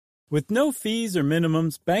With no fees or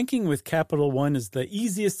minimums, banking with Capital One is the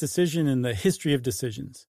easiest decision in the history of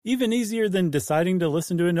decisions. Even easier than deciding to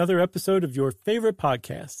listen to another episode of your favorite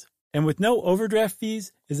podcast. And with no overdraft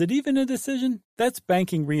fees, is it even a decision? That's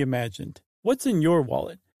banking reimagined. What's in your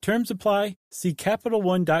wallet? Terms apply. See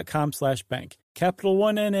CapitalOne.com/bank. Capital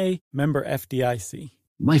One N.A., member FDIC.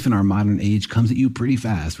 Life in our modern age comes at you pretty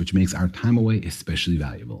fast, which makes our time away especially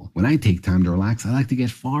valuable. When I take time to relax, I like to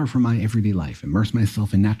get far from my everyday life, immerse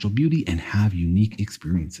myself in natural beauty, and have unique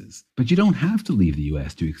experiences. But you don't have to leave the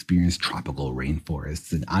U.S. to experience tropical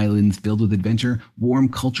rainforests and islands filled with adventure, warm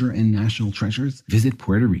culture, and national treasures. Visit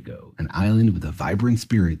Puerto Rico, an island with a vibrant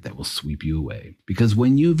spirit that will sweep you away. Because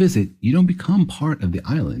when you visit, you don't become part of the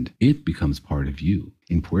island, it becomes part of you.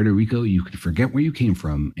 In Puerto Rico, you can forget where you came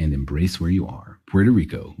from and embrace where you are. Puerto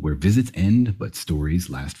Rico, where visits end, but stories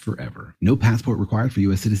last forever. No passport required for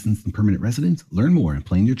U.S. citizens and permanent residents. Learn more and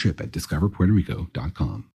plan your trip at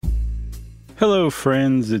discoverpuertorico.com. Hello,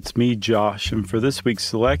 friends. It's me, Josh, and for this week's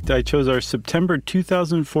Select, I chose our September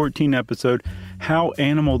 2014 episode, How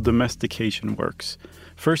Animal Domestication Works.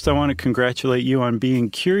 First, I want to congratulate you on being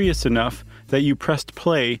curious enough that you pressed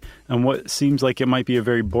play on what seems like it might be a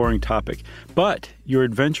very boring topic. But your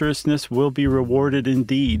adventurousness will be rewarded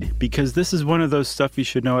indeed, because this is one of those Stuff You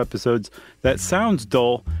Should Know episodes that sounds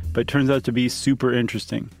dull, but turns out to be super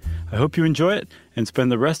interesting. I hope you enjoy it and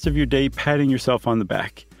spend the rest of your day patting yourself on the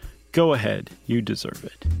back. Go ahead, you deserve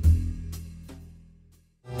it.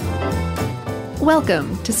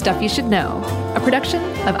 Welcome to Stuff You Should Know, a production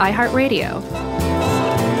of iHeartRadio.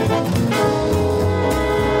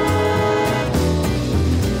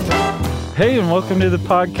 Hey, and welcome to the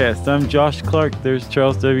podcast. I'm Josh Clark. There's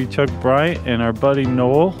Charles W. Chuck Bryant and our buddy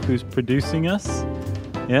Noel, who's producing us.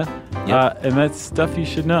 Yeah? Yep. And that's Stuff You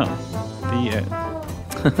Should Know. The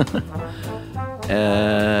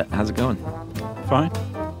end. How's it going? Fine.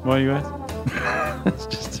 Why are you asking? It's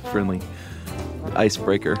just a friendly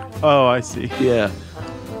icebreaker. Oh, I see. Yeah.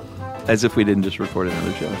 As if we didn't just record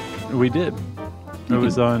another show. We did. It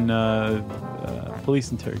was on police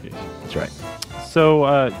interrogation. That's right.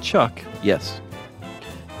 So, Chuck. Yes.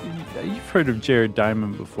 You've heard of Jared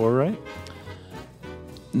Diamond before, right?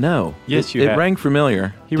 No. Yes, you have. It rang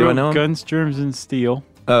familiar. He Do I wrote know him? Guns, Germs, and Steel.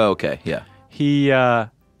 Oh, okay. Yeah. He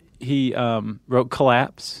wrote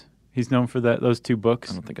Collapse. He's known for those two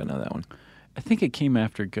books. I don't think I know that one. I think it came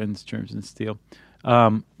after Guns, Germs, and Steel.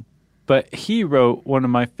 But he wrote one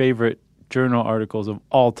of my favorite journal articles of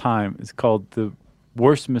all time. It's called The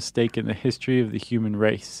Worst Mistake in the History of the Human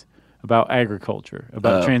Race, about agriculture,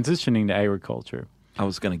 about transitioning to agriculture. I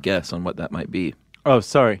was going to guess on what that might be. Oh,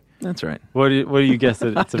 sorry. That's right. What do you guess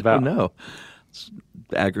that it's about? No. It's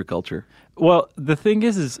agriculture. Well, the thing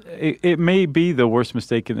is it may be the worst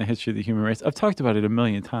mistake in the history of the human race. I've talked about it a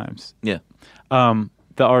million times. Yeah. The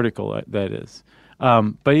article, that is.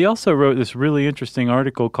 But he also wrote this really interesting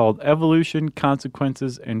article called Evolution,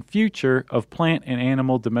 Consequences, and Future of Plant and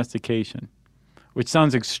Animal Domestication, which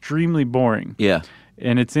sounds extremely boring. Yeah.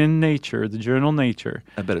 And it's in Nature, the journal Nature.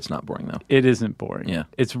 I bet it's not boring, though. It isn't boring. Yeah.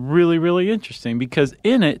 It's really, really interesting because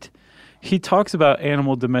in it, he talks about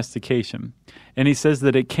animal domestication. And he says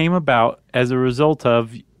that it came about as a result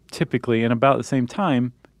of, typically, and about the same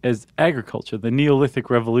time as agriculture, the Neolithic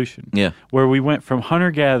Revolution. Yeah. Where we went from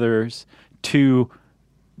hunter-gatherers to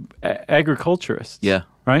agriculturists. Yeah.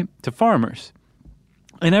 Right? To farmers.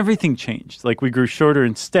 And everything changed. Like we grew shorter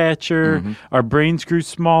in stature, our brains grew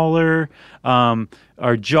smaller,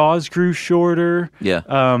 our jaws grew shorter.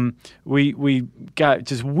 Yeah. We got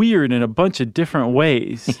just weird in a bunch of different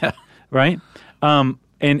ways. Yeah. Right? And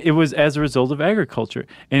it was as a result of agriculture.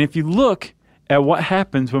 And if you look at what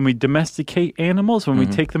happens when we domesticate animals, when we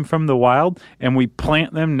take them from the wild and we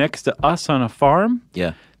plant them next to us on a farm,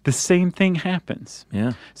 Yeah. the same thing happens.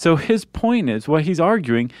 Yeah. So his point is, what he's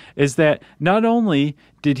arguing is that not only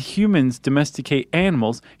did humans domesticate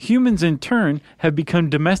animals, humans in turn have become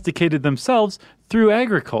domesticated themselves through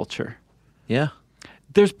agriculture. Yeah.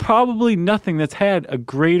 There's probably nothing that's had a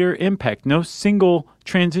greater impact, no single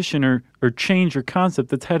transition or change or concept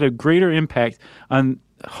that's had a greater impact on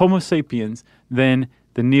Homo sapiens than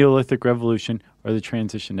the Neolithic Revolution or the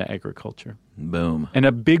transition to agriculture. Boom. And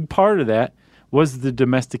a big part of that was the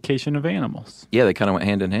domestication of animals. Yeah, they kind of went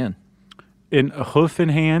hand in hand. In a hoof in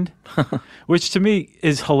hand, which to me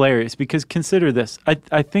is hilarious because consider this.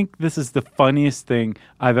 I think this is the funniest thing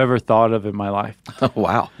I've ever thought of in my life. Oh,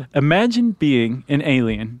 wow. Imagine being an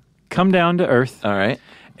alien, come down to Earth, All right.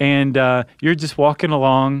 and you're just walking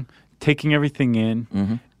along, taking everything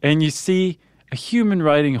in, and you see a human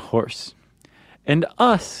riding a horse. And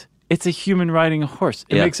us, it's a human riding a horse.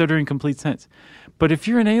 It Yeah. makes utter and complete sense. But if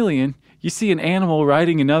you're an alien, you see an animal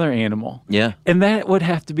riding another animal. Yeah. And that would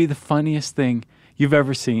have to be the funniest thing you've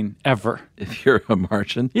ever seen, ever. If you're a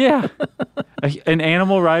Martian. Yeah. An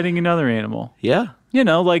animal riding another animal. Yeah. You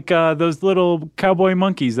know, like those little cowboy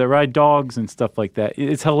monkeys that ride dogs and stuff like that.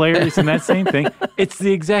 It's hilarious in that same thing. It's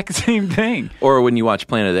the exact same thing. Or when you watch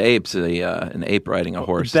Planet of the Apes, an ape riding a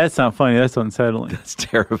horse. That's not funny. That's unsettling. That's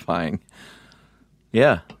terrifying.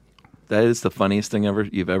 Yeah. That is the funniest thing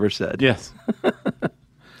you've ever said. Yes.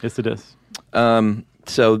 Yes, it is.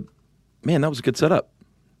 So, man, that was a good setup.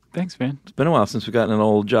 Thanks, man. It's been a while since we've gotten an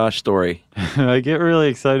old Josh story. I get really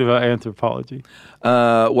excited about anthropology.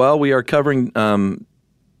 Well, we are covering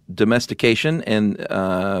domestication, and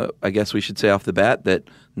I guess we should say off the bat that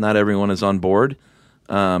not everyone is on board.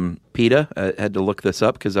 PETA, I had to look this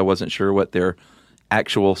up because I wasn't sure what their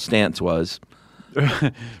actual stance was.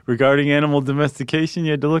 Regarding animal domestication,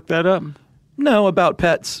 you had to look that up? No, about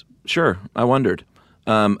pets, sure, I wondered.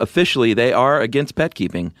 Officially, they are against pet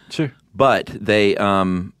keeping. Sure. But they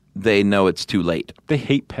know it's too late. They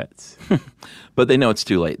hate pets. But they know it's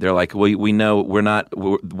too late. They're like, we know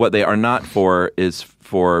what they are not for is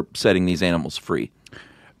for setting these animals free.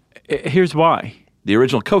 Here's why. The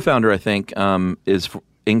original co-founder, I think, is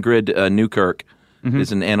Ingrid Newkirk,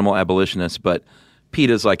 is an animal abolitionist, but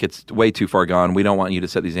PETA's like, it's way too far gone. We don't want you to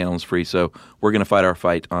set these animals free, so we're going to fight our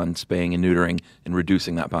fight on spaying and neutering and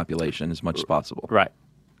reducing that population as much as possible. Right.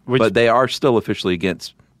 But they are still officially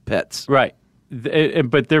against pets. Right.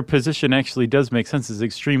 But their position actually does make sense. It's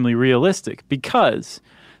extremely realistic because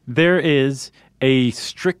there is a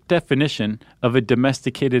strict definition of a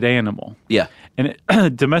domesticated animal. Yeah. And a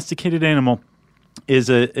domesticated animal is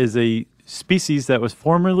a species that was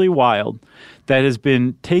formerly wild that has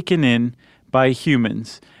been taken in by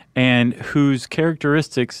humans and whose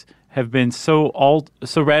characteristics have been so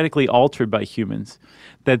radically altered by humans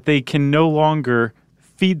that they can no longer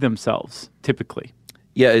feed themselves, typically.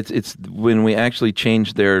 Yeah, it's when we actually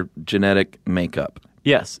change their genetic makeup.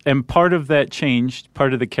 Yes, and part of that change,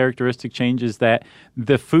 part of the characteristic change is that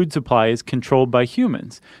the food supply is controlled by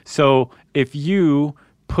humans. So if you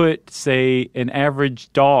put, say, an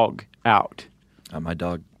average dog out. My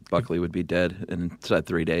dog, Buckley, would be dead inside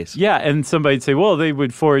 3 days. Yeah, and somebody'd say, well, they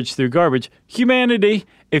would forage through garbage. Humanity,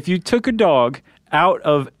 if you took a dog out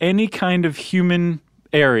of any kind of human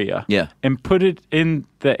area and put it in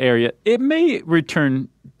the area, it may return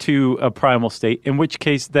to a primal state, in which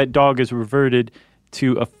case that dog is reverted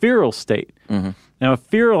to a feral state. Mm-hmm. Now, a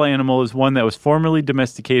feral animal is one that was formerly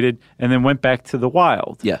domesticated and then went back to the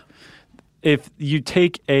wild. Yeah. If you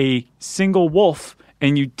take a single wolf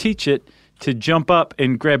and you teach it to jump up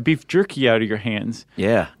and grab beef jerky out of your hands,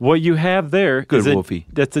 what you have there is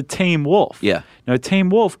that's a tame wolf. Yeah. Now, a tame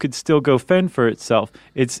wolf could still go fend for itself.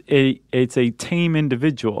 It's a tame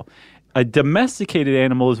individual. A domesticated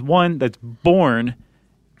animal is one that's born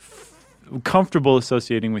comfortable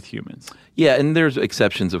associating with humans. Yeah, and there's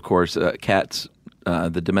exceptions, of course. Cats,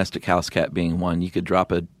 the domestic house cat being one. You could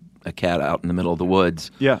drop a cat out in the middle of the woods.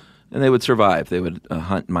 Yeah. And they would survive. They would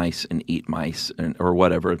hunt mice and eat mice or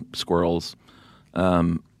whatever, squirrels.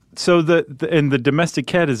 So the domestic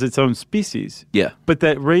cat is its own species. Yeah. But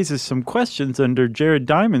that raises some questions under Jared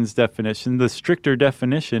Diamond's definition, the stricter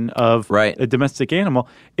definition of a domestic animal.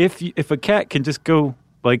 If a cat can just go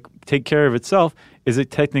take care of itself, is it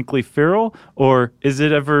technically feral or is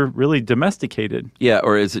it ever really domesticated? Yeah,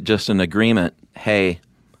 or is it just an agreement? Hey,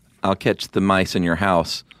 I'll catch the mice in your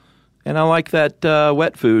house, and I like that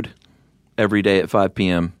wet food every day at 5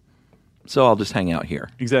 p.m., so I'll just hang out here.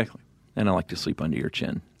 Exactly. And I like to sleep under your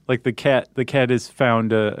chin. Like the cat has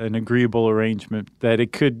found an agreeable arrangement that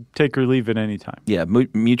it could take or leave at any time. Yeah,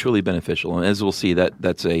 mutually beneficial. And as we'll see,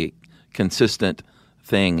 that's a consistent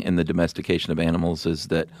thing in the domestication of animals is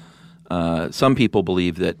that some people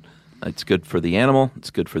believe that it's good for the animal, it's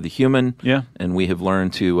good for the human, and we have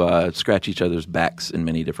learned to scratch each other's backs in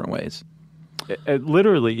many different ways.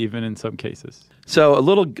 Literally, even in some cases. So a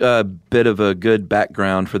little bit of a good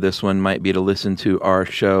background for this one might be to listen to our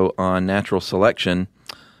show on natural selection.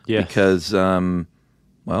 Yes. Because,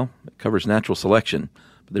 it covers natural selection.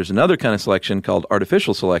 But there's another kind of selection called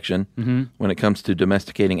artificial selection when it comes to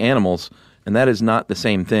domesticating animals, and that is not the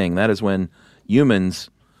same thing. That is when humans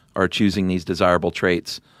are choosing these desirable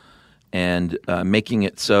traits and making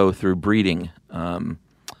it so through breeding.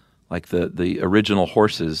 Like the original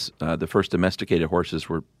horses, the first domesticated horses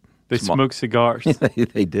were They smoked cigars.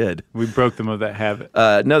 They did. We broke them of that habit.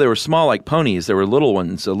 No, they were small like ponies. They were little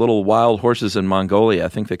ones, little wild horses in Mongolia. I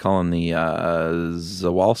think they call them the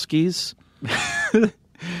Zawalskis.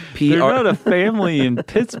 They're not a family in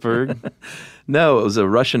Pittsburgh. No, it was a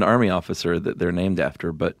Russian army officer that they're named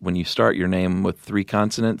after. But when you start your name with 3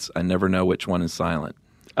 consonants, I never know which one is silent.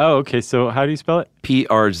 Oh, okay. So how do you spell it?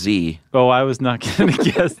 PRZ. Oh, I was not going to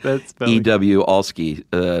guess that spelling. E.W. Alski.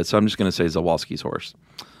 So I'm just going to say Zawalski's horse.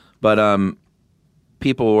 But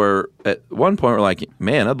people were, at one point, were like,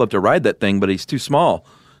 man, I'd love to ride that thing, but he's too small.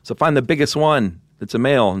 So find the biggest one that's a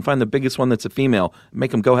male and find the biggest one that's a female. And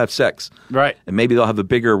make them go have sex. Right. And maybe they'll have a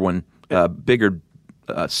bigger one, bigger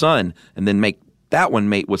son, and then make that one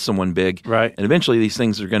mate with someone big. Right. And eventually these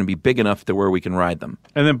things are going to be big enough to where we can ride them.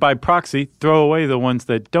 And then by proxy, throw away the ones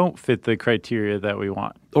that don't fit the criteria that we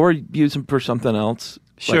want. Or use them for something else,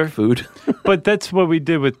 Sure. like food. But that's what we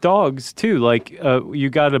did with dogs, too. Like, you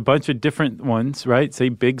got a bunch of different ones, right? Say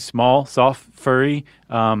big, small, soft, furry,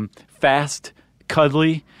 fast,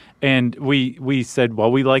 cuddly. And we said,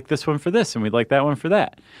 well, we like this one for this, and we like that one for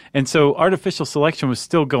that. And so artificial selection was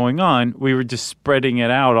still going on. We were just spreading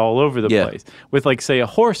it out all over the place. With, like, say, a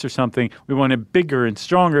horse or something, we wanted bigger and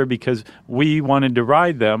stronger because we wanted to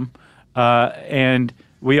ride them. And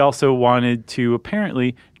we also wanted to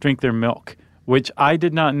apparently drink their milk, which I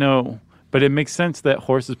did not know. But it makes sense that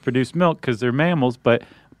horses produce milk because they're mammals. But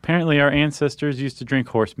apparently our ancestors used to drink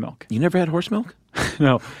horse milk. You never had horse milk?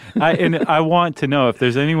 No, I want to know if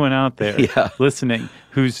there's anyone out there listening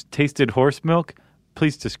who's tasted horse milk,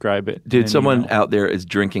 please describe it. Dude, someone out there is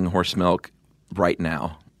drinking horse milk right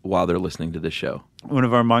now while they're listening to this show. One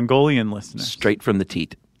of our Mongolian listeners. Straight from the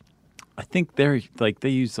teat. I think they're like, they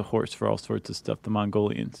use the horse for all sorts of stuff, the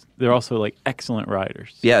Mongolians. They're also like excellent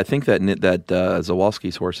riders. Yeah, I think that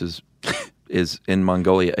Zawalski's horse is in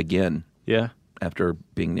Mongolia again. Yeah. After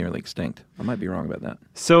being nearly extinct. I might be wrong about that.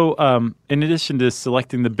 So in addition to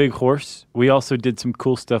selecting the big horse, we also did some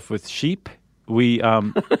cool stuff with sheep. We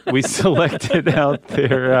selected out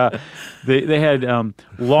their they had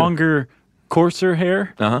longer, coarser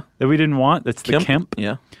hair that we didn't want. That's the Kemp.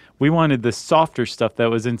 Yeah. We wanted the softer stuff that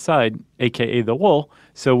was inside, a.k.a. the wool.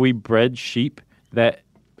 So we bred sheep that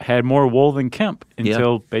had more wool than Kemp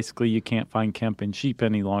until basically you can't find Kemp in sheep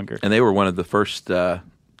any longer. And they were one of the first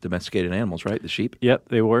domesticated animals, right? The sheep? Yep,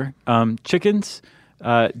 they were. Chickens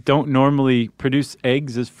don't normally produce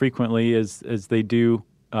eggs as frequently as they do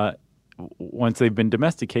once they've been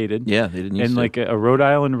domesticated. Yeah, they didn't used and to. Like a Rhode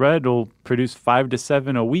Island Red will produce 5 to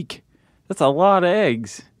 7 a week. That's a lot of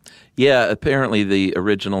eggs. Yeah, apparently the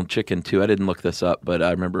original chicken, too. I didn't look this up, but I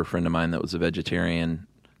remember a friend of mine that was a vegetarian.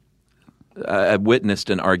 I witnessed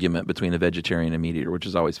an argument between a vegetarian and meat eater, which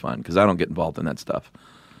is always fun because I don't get involved in that stuff.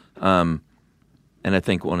 And I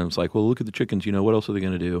think one of them was like, well, look at the chickens, what else are they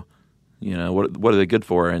going to do? What are they good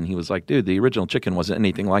for? And he was like, dude, the original chicken wasn't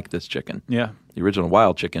anything like this chicken. Yeah. The original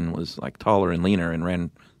wild chicken was like taller and leaner and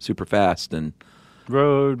ran super fast and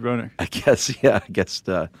Road runner. I guess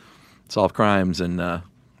solve crimes and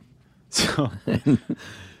So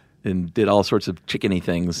and did all sorts of chickeny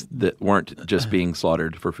things that weren't just being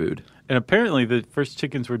slaughtered for food. And apparently the first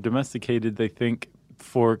chickens were domesticated, they think,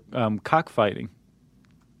 for cockfighting.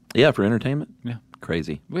 Yeah, for entertainment. Yeah.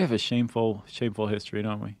 Crazy. We have a shameful history,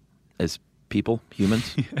 don't we? As people,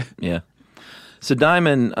 humans. Yeah. So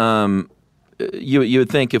Diamond, you would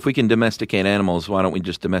think if we can domesticate animals, why don't we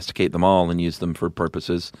just domesticate them all and use them for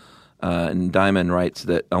purposes? And Diamond writes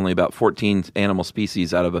that only about 14 animal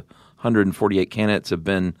species out of 148 candidates have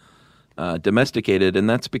been domesticated, and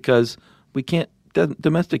that's because we can't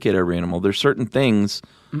domesticate every animal. There's certain things,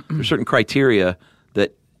 there's certain criteria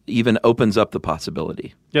that even opens up the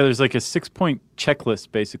possibility. Yeah, there's like a 6-point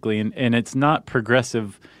checklist basically, and it's not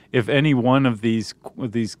progressive. If any one of these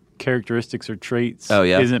characteristics or traits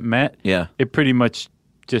isn't met, it pretty much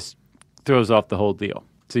just throws off the whole deal.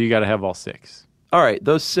 So you got to have all 6. All right,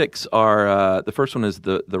 those 6 are the first one is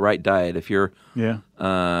the right diet. If you're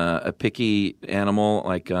a picky animal,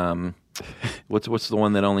 like what's the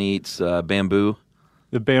one that only eats bamboo?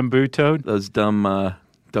 The bamboo toad? Those dumb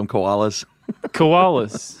koalas.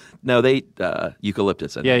 Koalas. No, they eat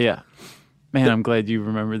eucalyptus. Yeah. Man, I'm glad you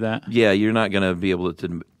remember that. Yeah, you're not going to be able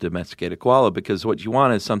to domesticate a koala because what you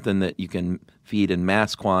want is something that you can feed in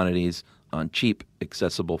mass quantities on cheap,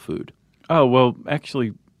 accessible food. Oh, well,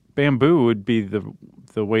 actually, bamboo would be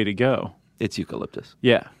the way to go. It's eucalyptus.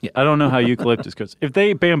 Yeah. I don't know how eucalyptus goes. If they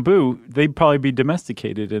ate bamboo, they'd probably be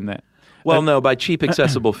domesticated in that. Well, no, by cheap,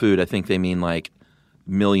 accessible food, I think they mean like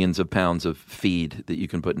millions of pounds of feed that you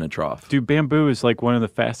can put in a trough. Dude, bamboo is like one of the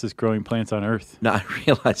fastest growing plants on Earth. No, I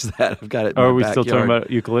realize that. I've got it in Or my are we backyard, still talking about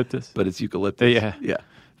eucalyptus? But it's eucalyptus. Yeah.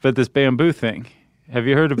 But this bamboo thing, have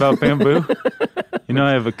you heard about bamboo?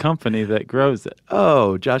 I have a company that grows it.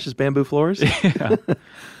 Oh, Josh's Bamboo Floors? Yeah.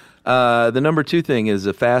 The number 2 thing is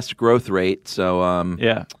a fast growth rate. So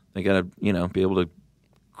they got to, be able to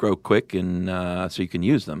grow quick and so you can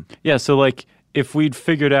use them. Yeah, so like if we'd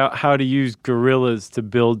figured out how to use gorillas to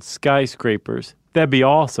build skyscrapers, that'd be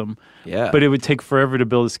awesome. Yeah. But it would take forever to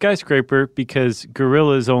build a skyscraper because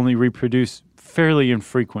gorillas only reproduce fairly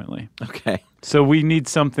infrequently. Okay. So we need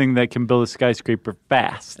something that can build a skyscraper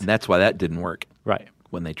fast. And that's why that didn't work Right.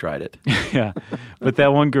 when they tried it. Yeah. But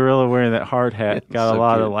that one gorilla wearing that hard hat got So a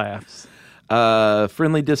lot cute. of laughs.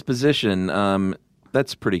 Friendly disposition.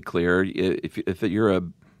 That's pretty clear. If you're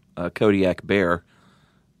a Kodiak bear,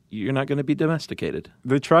 you're not going to be domesticated.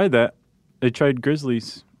 They tried that. They tried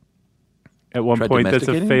grizzlies at one Tried point. That's a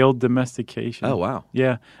domesticating? failed domestication. Oh, wow.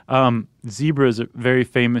 Yeah. Zebras very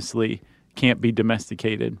famously can't be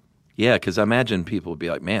domesticated. Yeah, because I imagine people would be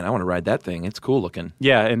like, man, I want to ride that thing. It's cool looking.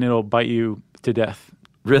 Yeah, and it'll bite you to death.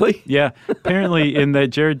 Really? Yeah. Apparently, in that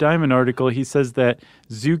Jared Diamond article, he says that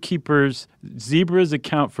zebras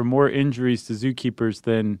account for more injuries to zookeepers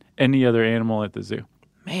than any other animal at the zoo.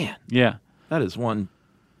 Man, Yeah. that is one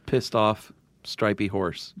pissed off, stripy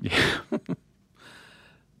horse. Yeah.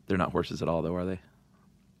 They're not horses at all, though, are they?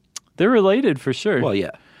 They're related for sure. Well,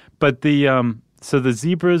 yeah. But so the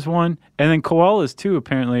zebras one, and then koalas too,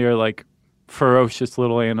 apparently are like ferocious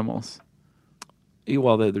little animals.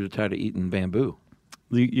 Well, they're tired of eating bamboo.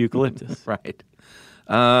 Eucalyptus. Right.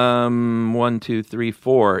 1, 2, 3,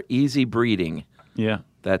 4. Easy breeding. Yeah.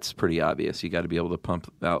 That's pretty obvious. You got to be able to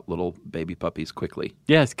pump out little baby puppies quickly.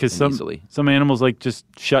 Yes, because And easily. some animals like just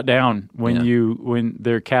shut down when Yeah. when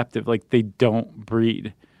they're captive. Like they don't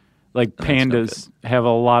breed. Like That's no pandas have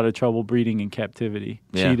a lot of trouble breeding in captivity.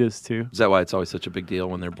 Yeah. Cheetahs too. Is that why it's always such a big deal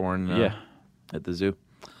when they're born Yeah. at the zoo?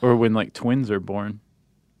 Or when like twins are born,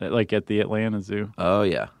 like at the Atlanta Zoo. Oh,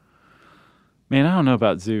 yeah. Man, I don't know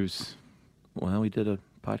about zoos. Well, we did a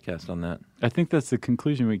podcast on that. I think that's the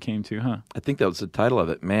conclusion we came to, huh? I think that was the title of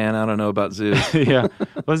it. Man, I don't know about zoos. Yeah.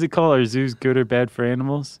 What does it call? Are zoos good or bad for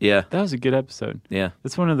animals? Yeah. That was a good episode. Yeah.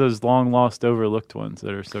 It's one of those long lost, overlooked ones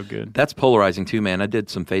that are so good. That's polarizing too, man. I did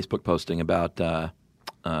some Facebook posting about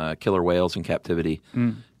killer whales in captivity,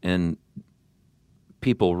 and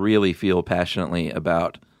people really feel passionately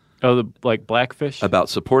about Oh, like blackfish?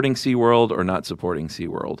 supporting SeaWorld or not supporting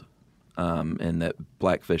SeaWorld, and that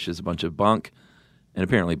Blackfish is a bunch of bunk, and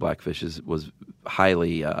apparently Blackfish was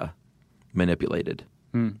highly manipulated.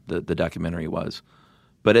 The documentary was.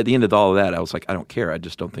 But at the end of all of that, I was like, I don't care. I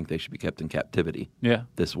just don't think they should be kept in captivity. Yeah.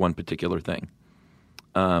 This one particular thing.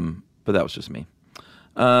 But that was just me.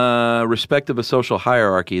 Respect of a social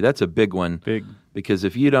hierarchy. That's a big one. Big. Because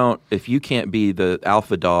if you can't be the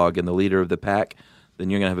alpha dog and the leader of the pack, then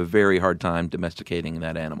you're going to have a very hard time domesticating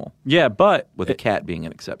that animal, Yeah, but with a cat being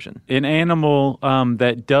an exception. an animal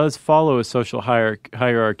that does follow a social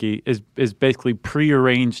hierarchy is basically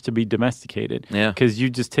prearranged to be domesticated. Yeah. Because you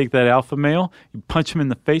just take that alpha male, you punch him in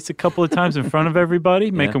the face a couple of times in front of everybody,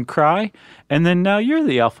 make Yeah. him cry, and then now you're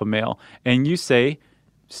the alpha male, and you say,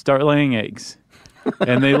 start laying eggs.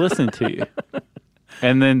 And they listen to you.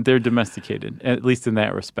 And then they're domesticated, at least in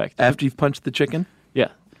that respect. After you've punched the chicken? Yeah.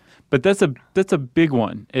 But that's a big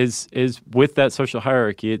one, is with that social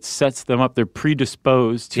hierarchy. It sets them up. They're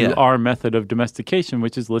predisposed to Yeah. our method of domestication,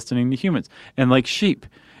 which is listening to humans. And like sheep,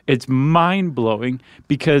 it's mind-blowing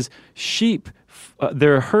because sheep,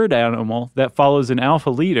 they're a herd animal that follows an alpha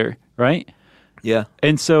leader, right? Yeah.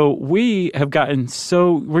 And so we have gotten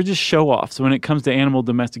we're just show-offs when it comes to animal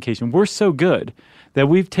domestication. We're so good that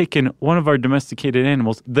we've taken one of our domesticated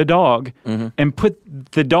animals, the dog, and put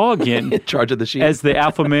the dog in In charge of the sheep. as the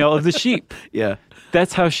alpha male of the sheep. Yeah.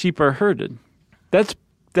 That's how sheep are herded. That's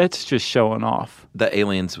just showing off. The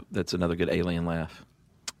aliens, that's another good alien laugh.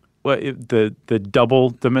 The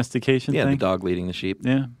double domestication Yeah, thing? the dog leading the sheep.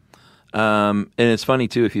 Yeah. And it's funny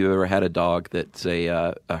too if you've ever had a dog that's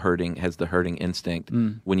a herding has the herding instinct.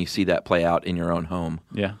 When you see that play out in your own home,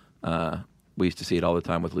 Yeah. we used to see it all the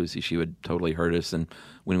time with Lucy. She would totally herd us, and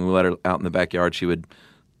when we let her out in the backyard, she would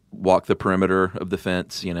walk the perimeter of the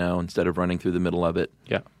fence, instead of running through the middle of it.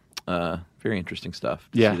 Yeah. Very interesting stuff.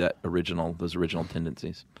 To Yeah. see those original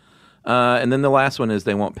tendencies. And then the last one is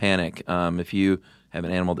they won't panic. If you have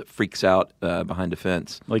an animal that freaks out behind a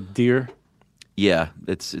fence. Like deer. Yeah,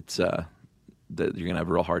 it's you're gonna have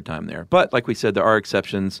a real hard time there. But like we said, there are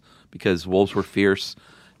exceptions because wolves were fierce,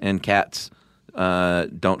 and cats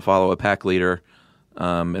don't follow a pack leader.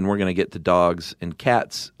 And we're gonna get to dogs and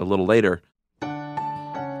cats a little later.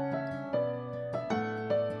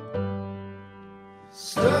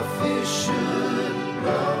 Stuff you should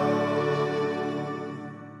know.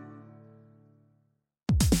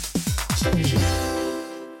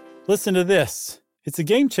 Listen to this. It's a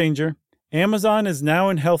game changer, Amazon is now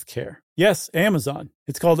in healthcare. Yes, Amazon.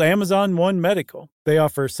 It's called Amazon One Medical. They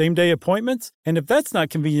offer same-day appointments, and if that's not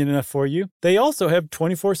convenient enough for you, they also have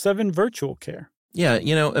 24/7 virtual care. Yeah,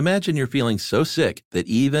 imagine you're feeling so sick that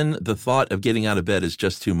even the thought of getting out of bed is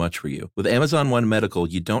just too much for you. With Amazon One Medical,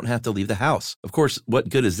 you don't have to leave the house. Of course, what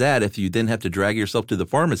good is that if you then have to drag yourself to the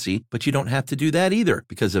pharmacy, but you don't have to do that either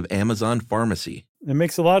because of Amazon Pharmacy. It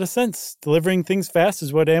makes a lot of sense. Delivering things fast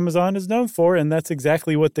is what Amazon is known for, and that's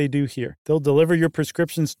exactly what they do here. They'll deliver your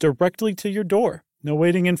prescriptions directly to your door. No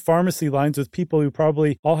waiting in pharmacy lines with people who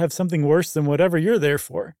probably all have something worse than whatever you're there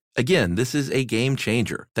for. Again, this is a game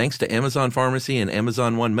changer. Thanks to Amazon Pharmacy and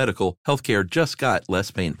Amazon One Medical, healthcare just got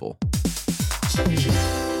less painful.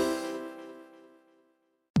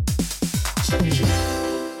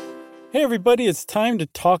 Hey everybody, it's time to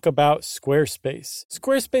talk about Squarespace.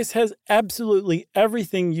 Squarespace has absolutely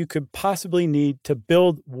everything you could possibly need to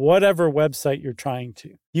build whatever website you're trying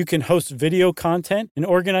to. You can host video content and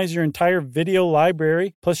organize your entire video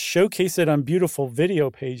library, plus showcase it on beautiful video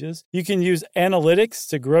pages. You can use analytics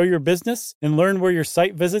to grow your business and learn where your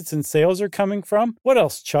site visits and sales are coming from. What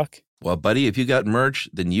else, Chuck? Well, buddy, if you got merch,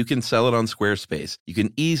 then you can sell it on Squarespace. You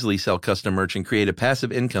can easily sell custom merch and create a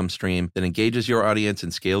passive income stream that engages your audience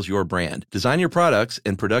and scales your brand. Design your products,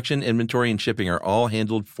 and production, inventory, and shipping are all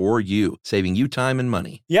handled for you, saving you time and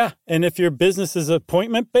money. Yeah, and if your business is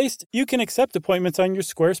appointment-based, you can accept appointments on your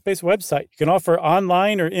Squarespace website. You can offer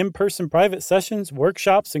online or in-person private sessions,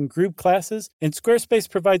 workshops, and group classes, and Squarespace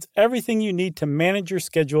provides everything you need to manage your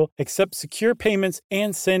schedule, accept secure payments,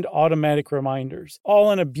 and send automatic reminders, all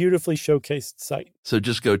on a beautifully showcased site. So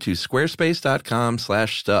just go to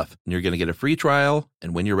squarespace.com/stuff and you're going to get a free trial.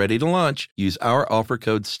 And when you're ready to launch, use our offer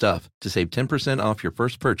code STUFF to save 10% off your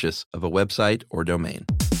first purchase of a website or domain.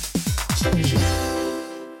 Stuff you should know.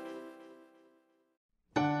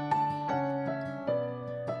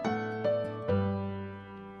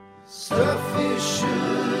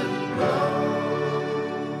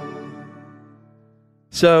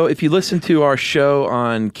 So if you listen to our show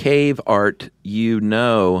on cave art, you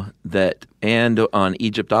know that, and on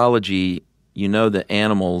Egyptology, you know that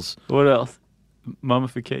animals... What else?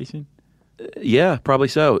 Mummification? Yeah, probably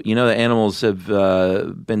so. You know that animals have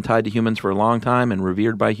been tied to humans for a long time and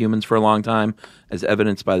revered by humans for a long time, as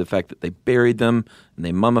evidenced by the fact that they buried them, and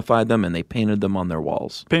they mummified them, and they painted them on their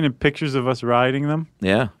walls. Painted pictures of us riding them?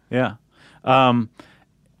 Yeah. Yeah.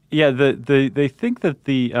 They think that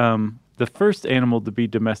the first animal to be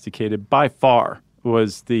domesticated by far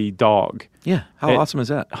was the dog. Yeah, how awesome is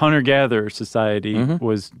that? Hunter-gatherer society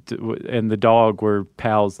was, and the dog were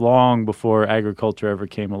pals long before agriculture ever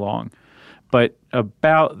came along. But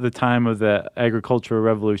about the time of the agricultural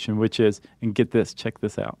revolution, which is, and get this, check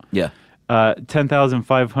this out. Yeah.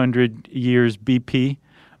 10,500 years BP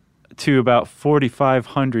to about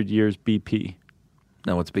 4,500 years BP.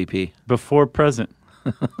 Now what's BP? Before present.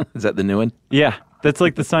 Is that the new one? Yeah, that's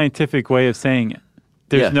like the scientific way of saying it.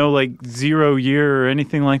 There's no like 0 year or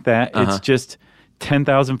anything like that. It's just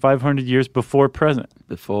 10,500 years before present.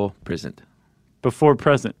 Before present. Before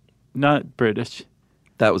present, not British.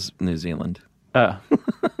 That was New Zealand.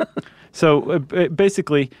 So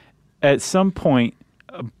basically, at some point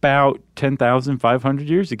about 10,500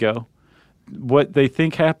 years ago, what they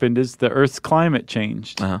think happened is the Earth's climate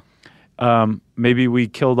changed. Maybe we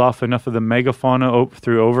killed off enough of the megafauna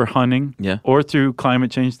through overhunting, or through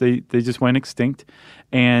climate change. They just went extinct.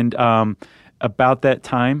 And about that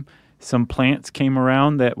time, some plants came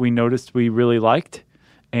around that we noticed we really liked.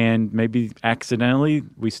 And maybe accidentally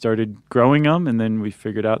we started growing them, and then we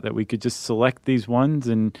figured out that we could just select these ones,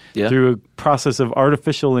 and through a process of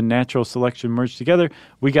artificial and natural selection merged together,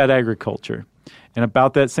 we got agriculture. And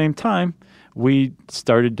about that same time, we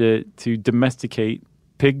started to domesticate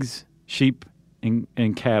pigs, sheep,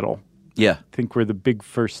 and cattle. Yeah. I think we're the big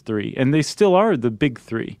first three. And they still are the big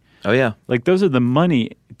three. Oh, yeah. Like, those are the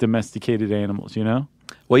money domesticated animals, you know?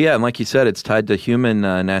 Well, yeah, and like you said, it's tied to human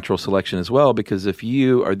natural selection as well, because if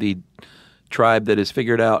you are the tribe that has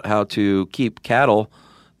figured out how to keep cattle,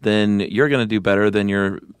 then you're going to do better than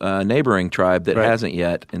your neighboring tribe that hasn't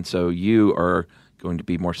yet. And so you are going to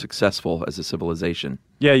be more successful as a civilization.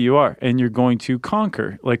 Yeah, you are. And you're going to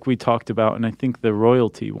conquer, like we talked about, and I think the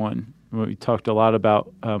royalty one. We talked a lot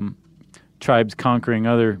about tribes conquering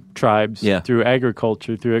other tribes through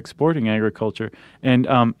agriculture, through exporting agriculture. And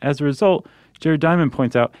as a result, Jared Diamond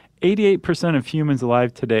points out 88% of humans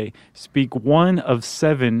alive today speak one of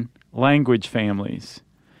 7 language families.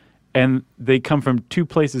 And they come from 2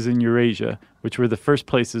 places in Eurasia, which were the first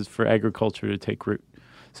places for agriculture to take root.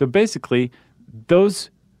 So basically,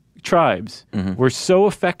 those tribes were so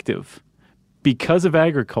effective because of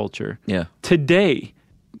agriculture. Yeah. Today,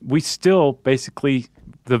 we still basically,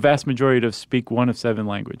 the vast majority of us speak one of 7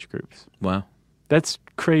 language groups. Wow. That's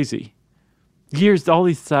crazy. All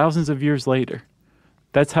these thousands of years later.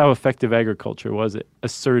 That's how effective agriculture was at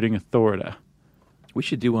asserting authority. We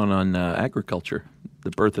should do one on agriculture,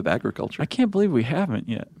 the birth of agriculture. I can't believe we haven't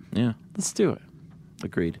yet. Yeah. Let's do it.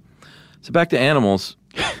 Agreed. So back to animals.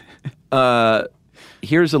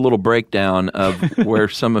 Here's a little breakdown of where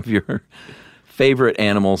some of your favorite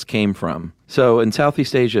animals came from. So in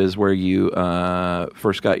Southeast Asia is where you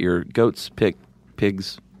first got your goats,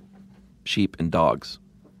 pigs, sheep, and dogs.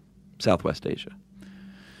 Southwest Asia.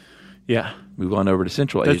 Yeah. Move on over to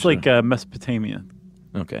Central Asia. That's like Mesopotamia.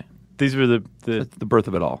 Okay. These were That's the birth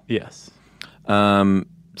of it all. Yes.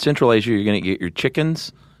 Central Asia, you're going to get your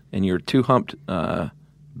chickens and your two-humped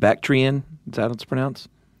Bactrian. Is that how it's pronounced?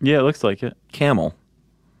 Yeah, it looks like it. Camel.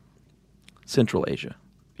 Central Asia.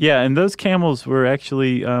 Yeah, and those camels were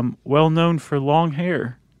actually well known for long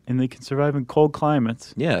hair, and they can survive in cold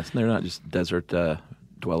climates. Yes, they're not just desert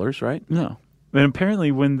dwellers, right? No. And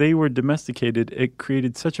apparently when they were domesticated, it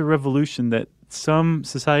created such a revolution that some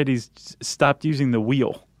societies stopped using the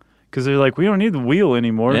wheel. Because they're like, we don't need the wheel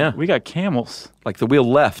anymore. Yeah. We got camels. Like the wheel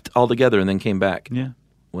left altogether and then came back. Yeah.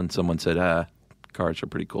 When someone said, cars are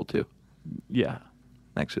pretty cool too. Yeah.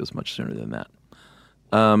 Actually, it was much sooner than that.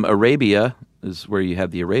 Arabia is where you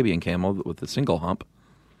have the Arabian camel with the single hump.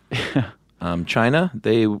 China,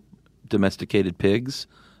 they domesticated pigs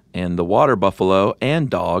and the water buffalo and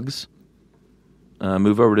dogs.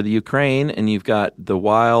 Move over to the Ukraine, and you've got the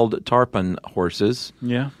wild tarpon horses.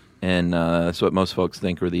 Yeah. And that's what most folks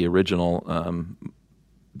think are the original,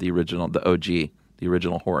 the OG, the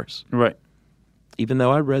original horse. Right. Even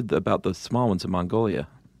though I read about the small ones in Mongolia.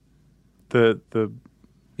 The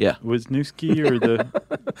Yeah. Wisniewski or the...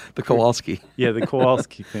 The Kowalski. Yeah, the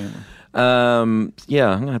Kowalski family. Yeah,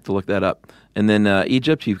 I'm going to have to look that up. And then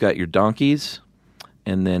Egypt, you've got your donkeys.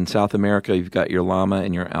 And then South America, you've got your llama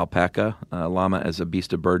and your alpaca. Llama as a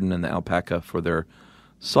beast of burden and the alpaca for their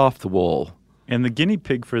soft wool. And the guinea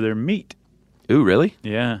pig for their meat. Ooh, really?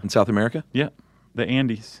 Yeah. In South America? Yeah. The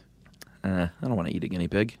Andes. I don't want to eat a guinea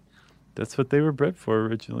pig. That's what they were bred for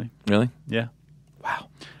originally. Really? Yeah.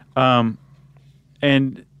 Wow.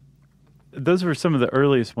 And those were some of the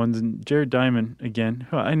earliest ones. And Jared Diamond, again,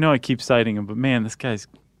 who I know I keep citing him, but man, this guy's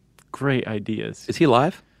great ideas. Is he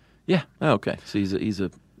alive? Yeah. Oh, okay. So he's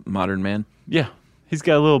a modern man. Yeah. He's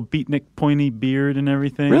got a little beatnik pointy beard and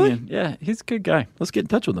everything. Really? And yeah, he's a good guy. Let's get in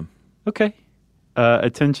touch with him. Okay.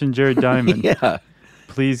 Attention, Jared Diamond. Yeah.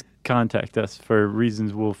 Please contact us for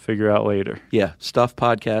reasons we'll figure out later. Yeah. Stuff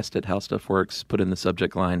Podcast at How Stuff Works. Put in the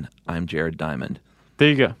subject line, I'm Jared Diamond. There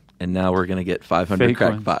you go. And now we're going to get 500 Fake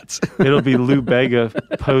crackpots. It'll be Lou Bega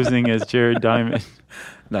posing as Jared Diamond.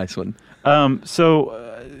 Nice one.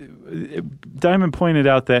 Diamond pointed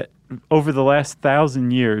out that over the last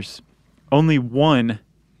 1,000 years, only one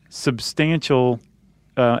substantial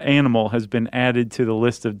animal has been added to the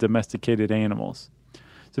list of domesticated animals.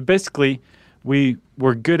 So basically, we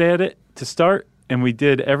were good at it to start, and we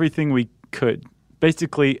did everything we could.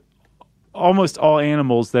 Basically, almost all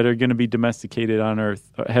animals that are going to be domesticated on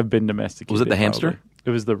Earth have been domesticated. Was it the hamster?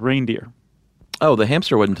 It was the reindeer. Oh, the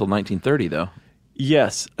hamster wasn't until 1930, though.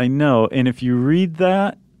 Yes, I know. And if you read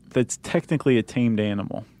that, that's technically a tamed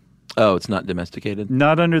animal. Oh, it's not domesticated?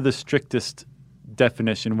 Not under the strictest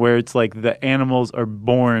definition, where it's like the animals are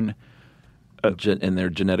born... and they're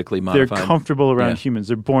genetically modified? They're comfortable around humans.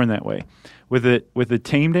 They're born that way. With a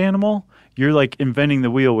tamed animal, you're like inventing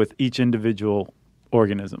the wheel with each individual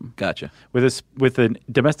organism. Gotcha. With a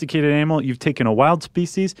domesticated animal, you've taken a wild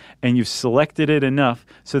species and you've selected it enough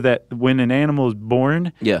so that when an animal is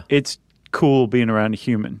born, it's cool being around a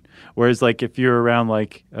human. Whereas like if you're around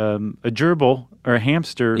like a gerbil or a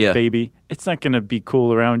hamster baby, it's not going to be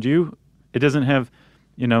cool around you. It doesn't have,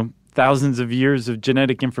 thousands of years of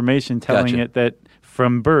genetic information telling it that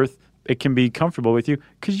from birth it can be comfortable with you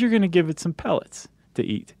because you're going to give it some pellets to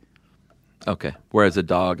eat. Okay. Whereas a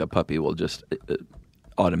dog, a puppy will just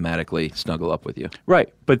automatically snuggle up with you.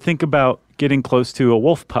 Right. But think about getting close to a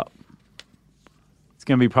wolf pup. It's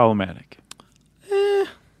going to be problematic.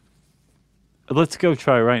 Let's go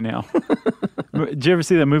try right now. Did you ever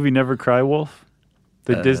see that movie Never Cry Wolf?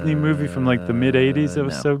 The Disney movie from like the mid-'80s that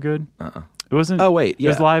was so good? It wasn't... Oh, wait. Yeah.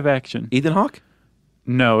 It was live action. Ethan Hawke?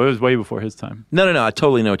 No, it was way before his time. No. I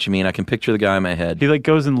totally know what you mean. I can picture the guy in my head. He like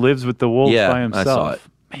goes and lives with the wolves by himself. I saw it.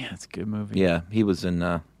 Man, it's a good movie. Yeah, he was in...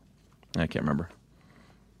 I can't remember.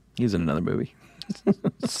 He was in another movie.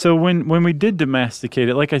 So when we did domesticate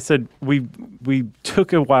it, like I said, we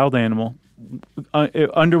took a wild animal,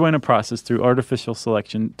 it underwent a process through artificial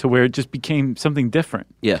selection to where it just became something different.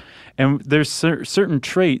 Yeah. And there's certain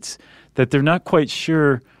traits that they're not quite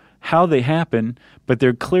sure how they happen, but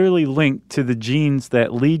they're clearly linked to the genes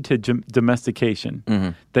that lead to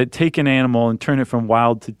domestication, that take an animal and turn it from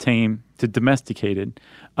wild to tame to domesticated,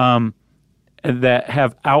 that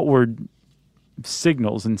have outward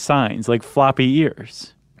signals and signs like floppy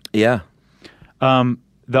ears. Yeah.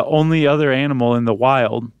 The only other animal in the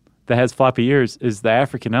wild that has floppy ears is the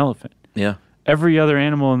African elephant. Yeah. Every other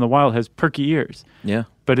animal in the wild has perky ears. Yeah.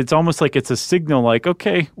 But it's almost like it's a signal like,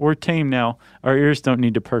 okay, we're tame now. Our ears don't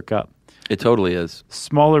need to perk up. It totally is.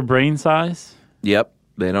 Smaller brain size. Yep.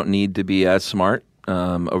 They don't need to be as smart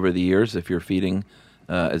over the years if you're feeding,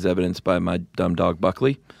 as evidenced by my dumb dog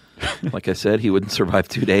Buckley. Like I said, he wouldn't survive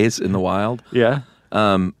 2 days in the wild. Yeah.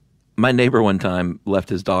 My neighbor one time left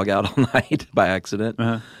his dog out all night by accident.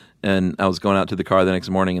 And I was going out to the car the next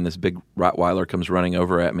morning, and this big Rottweiler comes running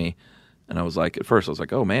over at me. And I was like, at first I was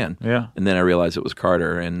like, oh, man. Yeah. And then I realized it was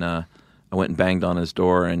Carter. And I went and banged on his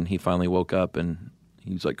door, and he finally woke up, and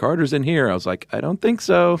he was like, Carter's in here. I was like, I don't think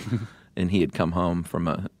so. And he had come home from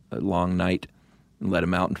a long night and let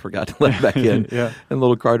him out and forgot to let him back in. Yeah. And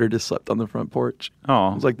little Carter just slept on the front porch.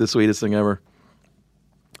 Oh. It was like the sweetest thing ever.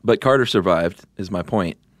 But Carter survived, is my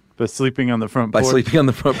point. But sleeping on the front By porch. sleeping on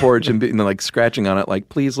the front porch and being, like scratching on it, like,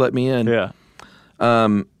 please let me in. Yeah.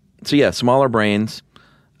 So yeah, smaller brains,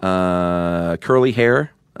 curly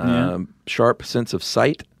hair, Yeah. sharp sense of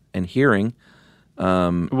sight and hearing.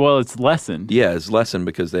 Well, it's lessened. Yeah, it's lessened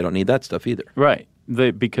because they don't need that stuff either. Right.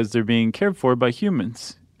 Because they're being cared for by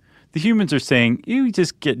humans. The humans are saying, you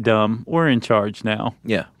just get dumb. We're in charge now.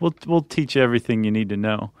 Yeah. We'll teach you everything you need to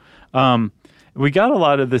know. We got a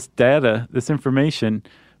lot of this data, this information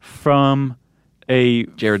from a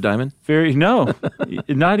Jared Diamond?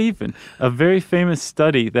 not even. A very famous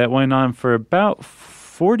study that went on for about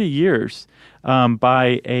 40 years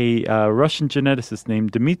by a Russian geneticist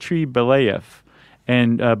named Dmitry Belayev.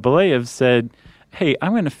 And Belayev said, hey,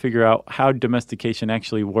 I'm going to figure out how domestication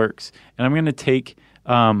actually works. And I'm going to take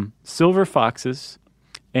silver foxes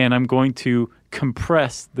and I'm going to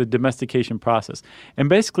compress the domestication process. And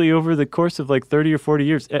basically over the course of like 30 or 40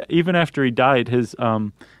 years, even after he died, his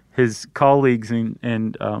colleagues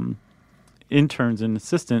and interns and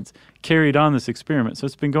assistants carried on this experiment. So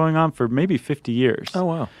it's been going on for maybe 50 years. Oh,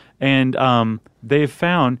 wow. And they've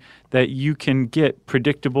found that you can get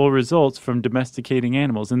predictable results from domesticating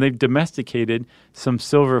animals. And they've domesticated some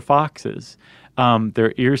silver foxes.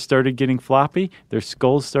 Their ears started getting floppy. Their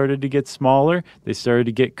skulls started to get smaller. They started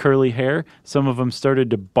to get curly hair. Some of them started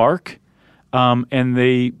to bark. And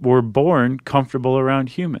they were born comfortable around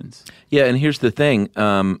humans. Yeah, and here's the thing.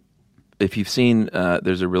 If you've seen,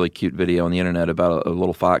 there's a really cute video on the internet about a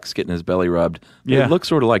little fox getting his belly rubbed. Yeah. They look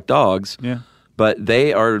sort of like dogs, Yeah. but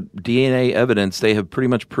they are DNA evidence. They have pretty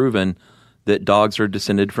much proven that dogs are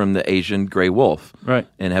descended from the Asian gray wolf, Right.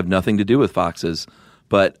 and have nothing to do with foxes.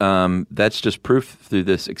 But that's just proof through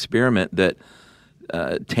this experiment that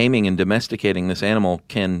taming and domesticating this animal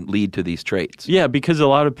can lead to these traits. Yeah, because a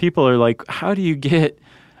lot of people are like, how do you get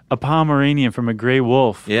a Pomeranian from a gray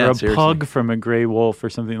wolf Yeah, or a seriously. pug from a gray wolf or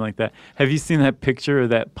something like that? Have you seen that picture of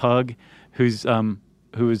that pug who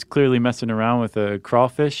is clearly messing around with a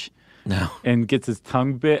crawfish No. and gets his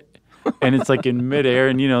tongue bit? And it's like in midair,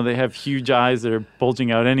 and they have huge eyes that are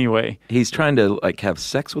bulging out anyway. He's trying to like have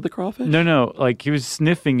sex with the crawfish? No, like he was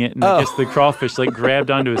sniffing it, and I guess the crawfish like grabbed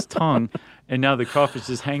onto his tongue, and now the crawfish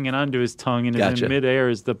is hanging onto his tongue and is Gotcha. in midair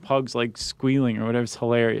as the pug's like squealing or whatever. It's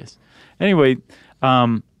hilarious. Anyway,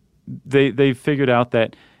 they figured out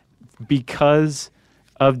that because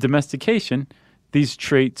of domestication, these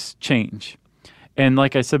traits change. And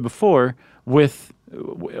like I said before, with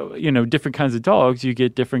different kinds of dogs, you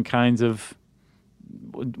get different kinds of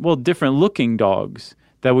different looking dogs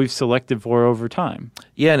that we've selected for over time.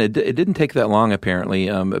 Yeah, and it didn't take that long, apparently.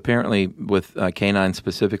 Apparently, with canines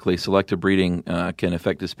specifically, selective breeding can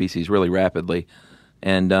affect a species really rapidly.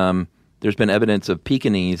 And there's been evidence of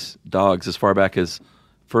Pekingese dogs as far back as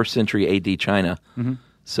 1st century AD China. Mm-hmm.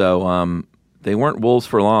 So they weren't wolves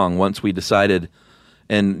for long once we decided.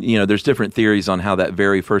 And, there's different theories on how that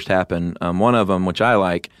very first happened. One of them, which I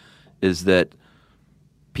like, is that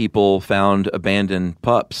people found abandoned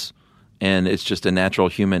pups, and it's just a natural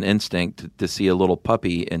human instinct to see a little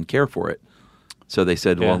puppy and care for it. So they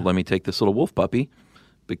said, well, let me take this little wolf puppy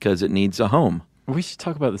because it needs a home. We should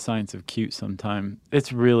talk about the science of cute sometime.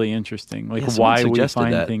 It's really interesting, like Yeah, someone why we suggested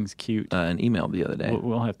find that, things cute. An email the other day.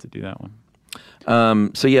 We'll have to do that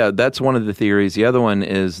one. So yeah, that's one of the theories. The other one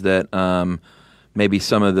is that maybe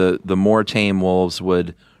some of the more tame wolves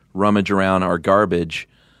would rummage around our garbage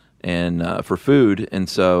and for food. And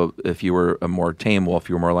so if you were a more tame wolf,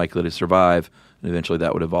 you were more likely to survive. And eventually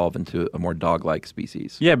that would evolve into a more dog-like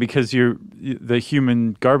species. Yeah, because the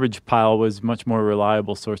human garbage pile was much more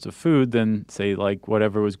reliable source of food than, say, like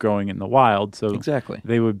whatever was growing in the wild. So Exactly.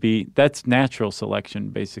 that's natural selection,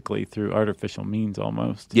 basically, through artificial means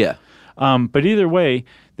almost. Yeah. But either way,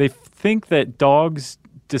 they think that dogs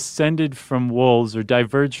descended from wolves or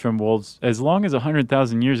diverged from wolves as long as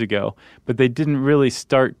 100,000 years ago, but they didn't really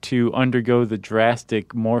start to undergo the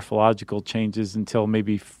drastic morphological changes until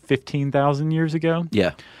maybe 15,000 years ago.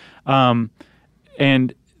 Yeah.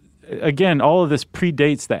 And again, all of this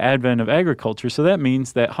predates the advent of agriculture, so that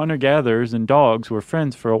means that hunter-gatherers and dogs were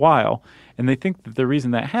friends for a while, and they think that the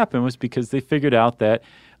reason that happened was because they figured out that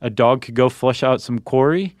a dog could go flush out some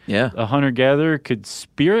quarry, Yeah. a hunter-gatherer could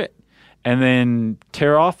spear it, and then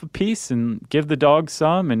tear off a piece and give the dog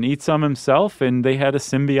some and eat some himself, and they had a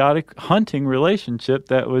symbiotic hunting relationship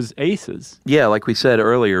that was aces. Yeah, like we said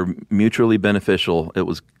earlier, mutually beneficial. It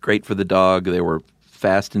was great for the dog. They were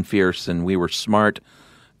fast and fierce, and we were smart.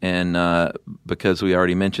 And because we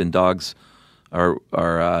already mentioned dogs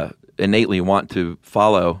are innately want to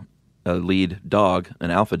follow a lead dog,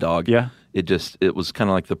 an alpha dog. Yeah. It was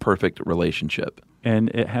kind of like the perfect relationship. And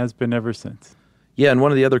it has been ever since. Yeah, and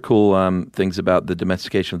one of the other cool things about the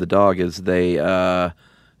domestication of the dog is they,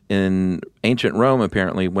 in ancient Rome,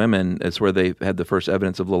 apparently, women is where they had the first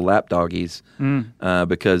evidence of little lap doggies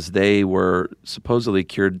because they were supposedly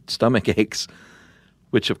cured stomach aches,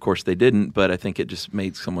 which, of course, they didn't, but I think it just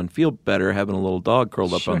made someone feel better having a little dog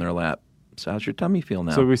curled up on their lap. So how's your tummy feel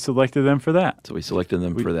now? So we selected them for that. So we selected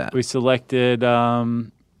them for that. We selected, I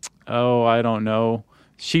don't know,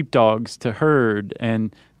 sheepdogs to herd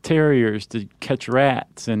and terriers to catch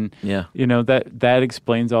rats, and that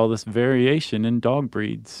explains all this variation in dog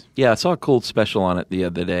breeds. Yeah, I saw a cool special on it the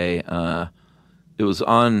other day. It was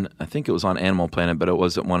on, I think it was on Animal Planet, but it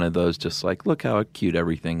wasn't one of those just like, look how cute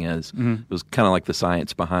everything is. It was kind of like the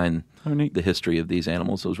science behind the history of these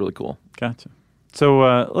animals. It was really cool. Gotcha.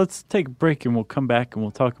 So let's take a break and we'll come back and we'll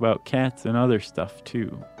talk about cats and other stuff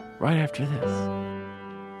too, right after this.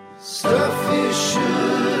 Stuff you should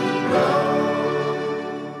know.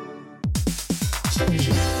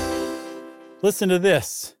 Listen to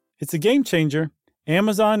this. It's a game changer.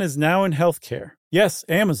 Amazon is now in healthcare. Yes,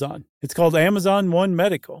 Amazon. It's called Amazon One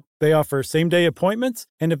Medical. They offer same-day appointments,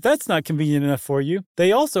 and if that's not convenient enough for you,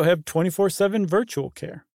 they also have 24/7 virtual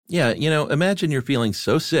care. Yeah, imagine you're feeling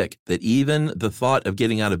so sick that even the thought of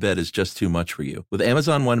getting out of bed is just too much for you. With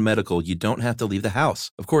Amazon One Medical, you don't have to leave the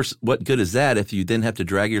house. Of course, what good is that if you then have to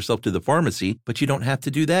drag yourself to the pharmacy, but you don't have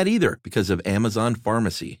to do that either because of Amazon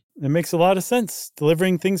Pharmacy. It makes a lot of sense.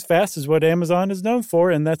 Delivering things fast is what Amazon is known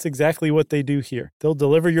for, and that's exactly what they do here. They'll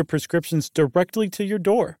deliver your prescriptions directly to your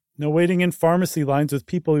door. No waiting in pharmacy lines with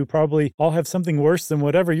people who probably all have something worse than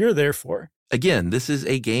whatever you're there for. Again, this is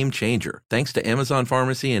a game changer. Thanks to Amazon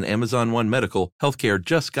Pharmacy and Amazon One Medical, healthcare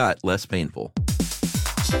just got less painful.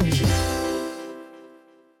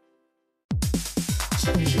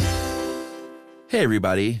 Hey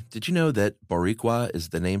everybody, did you know that Boricua is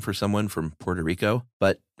the name for someone from Puerto Rico?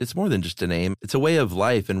 But it's more than just a name. It's a way of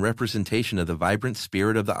life and representation of the vibrant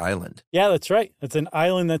spirit of the island. Yeah, that's right. It's an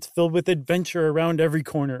island that's filled with adventure around every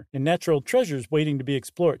corner and natural treasures waiting to be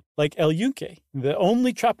explored, like El Yunque, the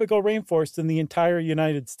only tropical rainforest in the entire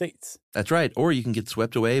United States. That's right. Or you can get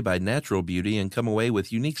swept away by natural beauty and come away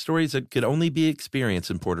with unique stories that could only be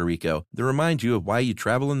experienced in Puerto Rico that remind you of why you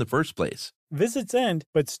travel in the first place. Visits end,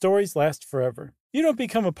 but stories last forever. You don't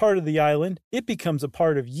become a part of the island, it becomes a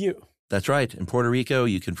part of you. That's right. In Puerto Rico,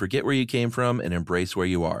 you can forget where you came from and embrace where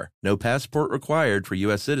you are. No passport required for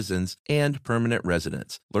U.S. citizens and permanent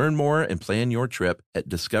residents. Learn more and plan your trip at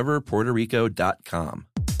discoverpuertorico.com.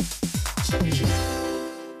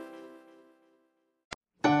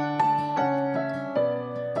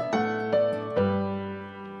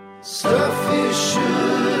 Stuff you should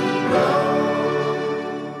know.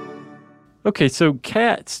 Okay, so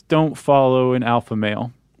cats don't follow an alpha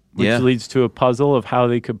male, which leads to a puzzle of how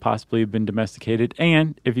they could possibly have been domesticated.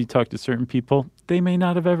 And if you talk to certain people, they may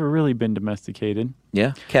not have ever really been domesticated.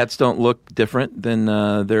 Yeah, cats don't look different than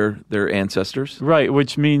their ancestors. Right,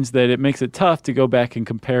 which means that it makes it tough to go back and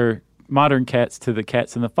compare modern cats to the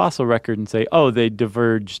cats in the fossil record and say, oh, they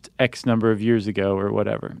diverged X number of years ago or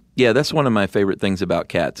whatever. Yeah, that's one of my favorite things about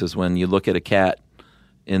cats is when you look at a cat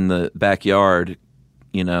in the backyard,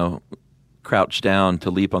 crouched down to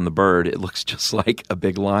leap on the bird, it looks just like a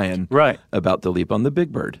big lion about to leap on the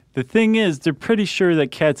big bird. The thing is, they're pretty sure that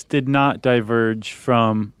cats did not diverge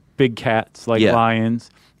from big cats like lions.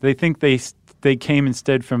 They think they came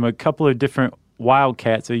instead from a couple of different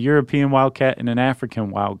wildcats, a European wildcat and an African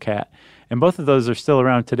wildcat. And both of those are still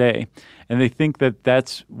around today. And they think that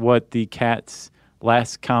that's what the cat's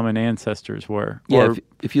last common ancestors were. Yeah, or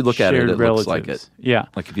if you look at it, shared it looks like it. Yeah.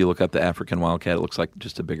 Like if you look up the African wildcat, it looks like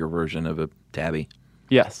just a bigger version of a tabby.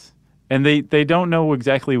 Yes. And they don't know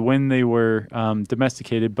exactly when they were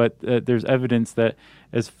domesticated, but there's evidence that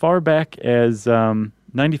as far back as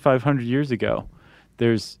 9,500 years ago,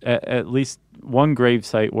 there's at least one grave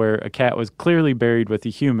site where a cat was clearly buried with a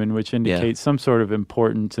human, which indicates some sort of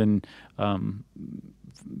importance and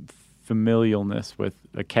familialness with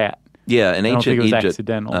a cat. Yeah, in ancient think it was Egypt,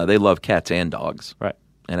 accidental. they loved cats and dogs. Right.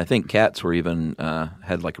 And I think cats were even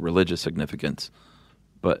had like a religious significance,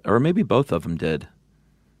 or maybe both of them did.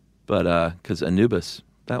 But because Anubis,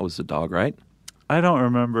 that was the dog, right? I don't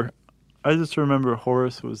remember. I just remember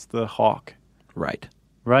Horus was the hawk, Right.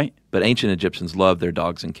 right? But ancient Egyptians loved their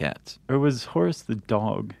dogs and cats. Or was Horus the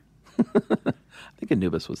dog? I think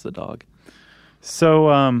Anubis was the dog.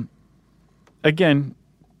 So, again,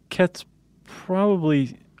 cats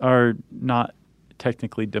probably are not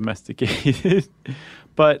technically domesticated,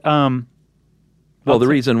 but Well, the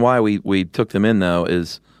reason why we took them in, though,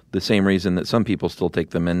 is the same reason that some people still take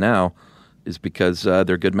them in now, is because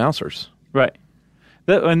they're good mousers. right.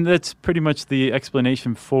 And that's pretty much the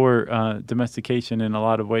explanation for domestication in a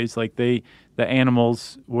lot of ways. Like the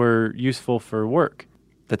animals were useful for work.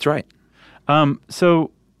 That's right.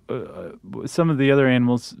 So some of the other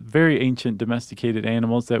animals, very ancient domesticated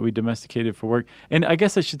animals that we domesticated for work. And I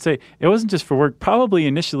guess I should say it wasn't just for work. Probably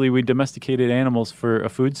initially we domesticated animals for a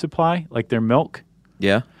food supply, like their milk.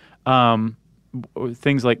 Yeah.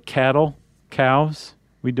 Things like cattle, cows.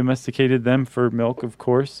 We domesticated them for milk, of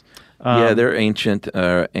course. Yeah, their ancient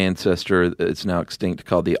ancestor, it's now extinct,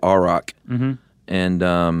 called the auroch. Mm-hmm.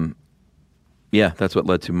 And, yeah, that's what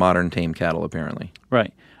led to modern tame cattle, apparently.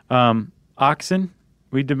 Right. Oxen,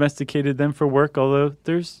 we domesticated them for work, although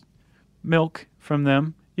there's milk from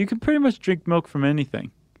them. You can pretty much drink milk from anything.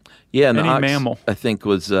 Yeah, and Any the ox, mammal. I think,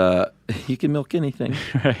 was you can milk anything.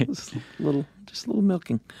 Right. Just a little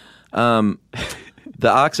milking. The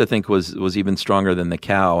ox, I think, was even stronger than the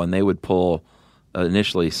cow, and they would pull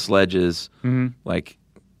initially sledges, like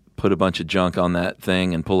put a bunch of junk on that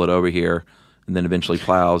thing and pull it over here, and then eventually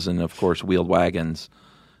plows and, of course, wheeled wagons.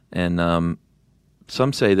 And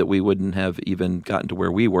some say that we wouldn't have even gotten to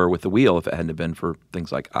where we were with the wheel if it hadn't been for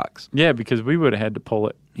things like ox. Yeah, because we would have had to pull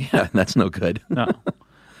it. Yeah, that's no good.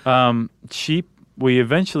 No. Sheep, we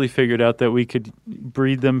eventually figured out that we could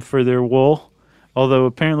breed them for their wool, although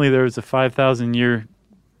apparently there was a 5,000-year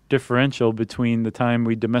differential between the time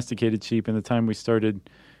we domesticated sheep and the time we started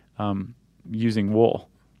using wool.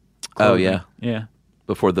 Oh, yeah. Yeah.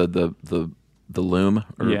 Before the loom,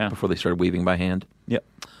 or Yeah. before they started weaving by hand. Yep.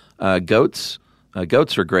 Goats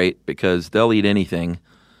are great because they'll eat anything,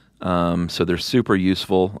 so they're super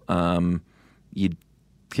useful. You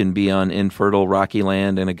can be on infertile rocky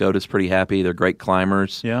land, and a goat is pretty happy. They're great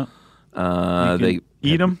climbers. Yeah. They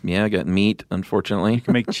eat them. Yeah, got meat, unfortunately.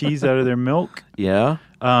 Make cheese out of their milk. Yeah.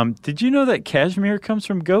 Did you know that cashmere comes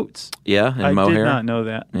from goats? Yeah, and I mohair. did not know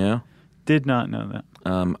that. Yeah. Did not know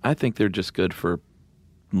that. I think they're just good for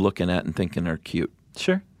looking at and thinking they're cute.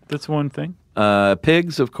 Sure. That's one thing.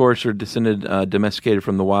 Pigs, of course, are domesticated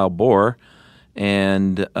from the wild boar,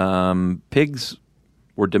 and pigs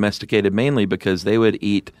were domesticated mainly because they would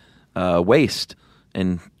eat waste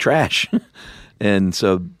and trash. And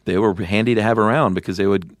so they were handy to have around because they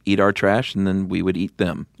would eat our trash and then we would eat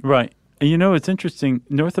them. Right. And you know, it's interesting.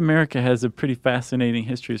 North America has a pretty fascinating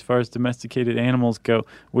history as far as domesticated animals go.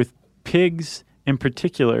 With pigs in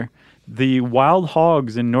particular, the wild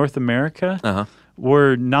hogs in North America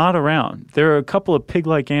were not around. There are a couple of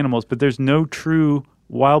pig-like animals, but there's no true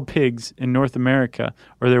wild pigs in North America,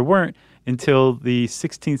 or there weren't until the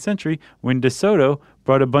 16th century when DeSoto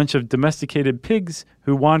brought a bunch of domesticated pigs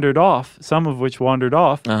who wandered off, some of which wandered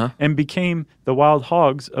off, and became the wild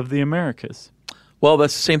hogs of the Americas. Well,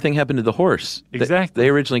 that's the same thing happened to the horse. Exactly. They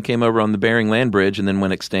originally came over on the Bering Land Bridge and then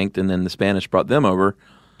went extinct, and then the Spanish brought them over,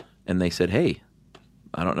 and they said, hey,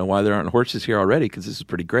 I don't know why there aren't horses here already because this is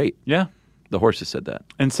pretty great. Yeah. The horses said that.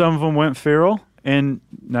 And some of them went feral, and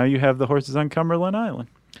now you have the horses on Cumberland Island.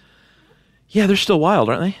 Yeah, they're still wild,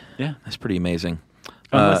 aren't they? Yeah. That's pretty amazing.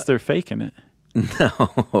 Unless they're faking it.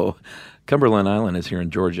 No. Cumberland Island is here in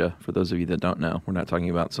Georgia, for those of you that don't know. We're not talking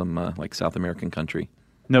about some like South American country.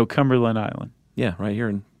 No, Cumberland Island. Yeah, right here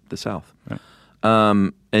in the South. Right.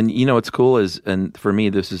 And you know what's cool is, and for me,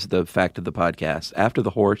 this is the fact of the podcast. After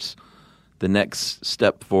the horse, the next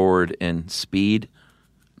step forward in speed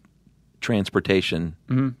transportation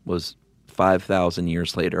was 5,000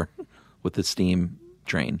 years later with the steam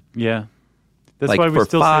train. Yeah. That's like why we for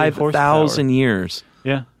still say horsepower. 5,000 years,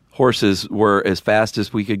 Yeah. horses were as fast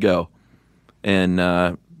as we could go. And,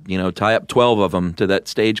 tie up 12 of them to that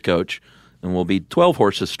stagecoach, and we'll be 12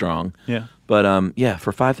 horses strong. Yeah. But,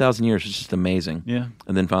 for 5,000 years, it's just amazing. Yeah.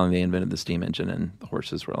 And then finally they invented the steam engine, and the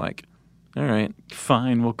horses were like, all right.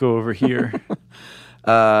 Fine, we'll go over here.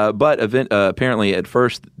 But apparently at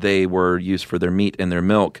first they were used for their meat and their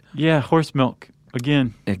milk. Yeah, horse milk.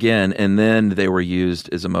 Again, And then they were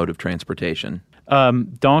used as a mode of transportation.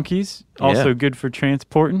 donkeys, also Yeah. good for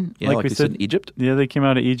transporting. Yeah, like we we said in Egypt. Yeah, they came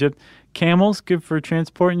out of Egypt. Camels, good for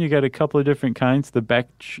transporting. You got a couple of different kinds, the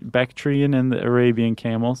Bactrian and the Arabian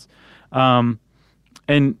camels. And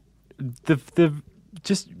the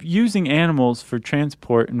just using animals for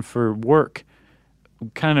transport and for work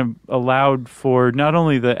kind of allowed for not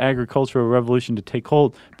only the agricultural revolution to take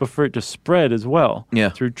hold, but for it to spread as well. Yeah.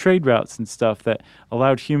 Through trade routes and stuff that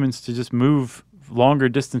allowed humans to just move longer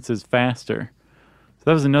distances faster. So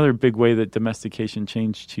that was another big way that domestication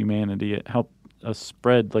changed humanity. It helped us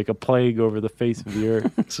spread like a plague over the face of the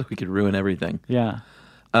earth. So we could ruin everything. Yeah.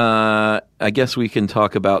 I guess we can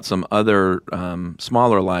talk about some other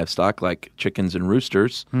smaller livestock like chickens and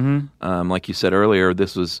roosters. Mm-hmm. Like you said earlier,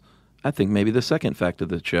 this was, I think, maybe the second fact of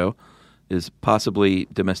the show, is possibly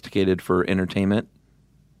domesticated for entertainment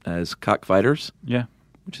as cockfighters, Yeah.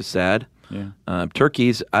 which is sad. Yeah.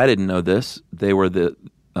 Turkeys, I didn't know this. They were the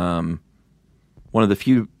one of the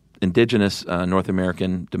few indigenous North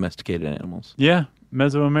American domesticated animals. Yeah.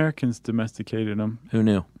 Mesoamericans domesticated them. Who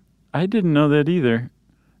knew? I didn't know that either.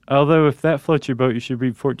 Although, if that floats your boat, you should read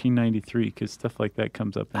 1493 because stuff like that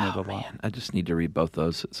comes up in it a lot. Man, I just need to read both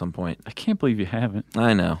those at some point. I can't believe you haven't.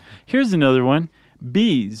 I know. Here's another one.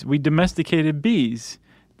 Bees. We domesticated bees.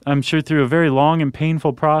 I'm sure through a very long and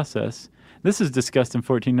painful process. This is discussed in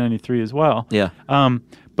 1493 as well. Yeah.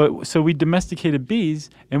 But so we domesticated bees,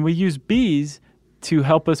 and we use bees to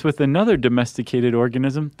help us with another domesticated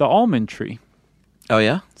organism, the almond tree. Oh,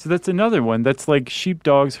 yeah? So that's another one. That's like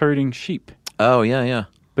sheepdogs herding sheep. Oh, yeah, yeah.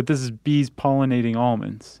 But this is bees pollinating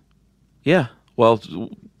almonds. Yeah. Well,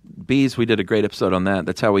 bees, we did a great episode on that.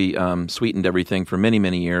 That's how we sweetened everything for many,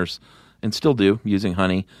 many years, and still do, using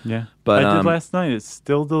honey. Yeah. But, I did last night. It's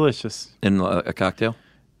still delicious. In a cocktail?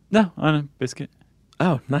 No, on a biscuit.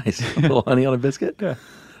 Oh, nice. A little honey on a biscuit?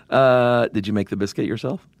 Yeah. Did you make the biscuit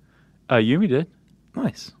yourself? Yumi did.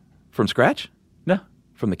 Nice. From scratch? No.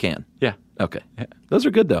 From the can? Yeah. Okay. Those are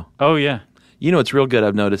good, though. Oh, yeah. You know what's real good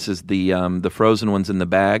I've noticed is the frozen ones in the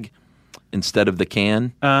bag instead of the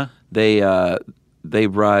can. They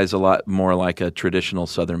rise a lot more like a traditional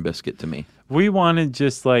Southern biscuit to me. We wanted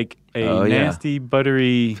just like a nasty,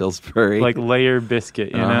 buttery, Pillsbury. like layer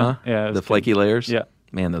biscuit, you know? Yeah. it was The good. flaky layers? Yeah.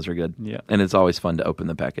 Man, those are good. Yeah. And it's always fun to open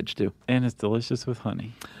the package, too. And it's delicious with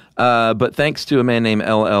honey. But thanks to a man named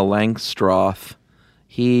L.L. Langstroth,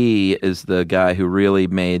 he is the guy who really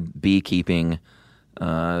made beekeeping.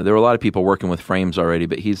 There were a lot of people working with frames already,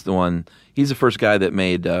 but he's the first guy that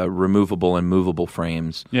made removable and movable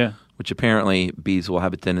frames. Yeah. Which apparently bees will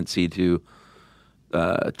have a tendency to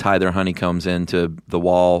tie their honeycombs into the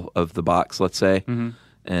wall of the box, let's say. Mm-hmm.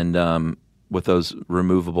 And with those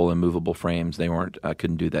removable and movable frames, they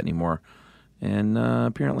couldn't do that anymore. And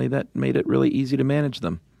apparently that made it really easy to manage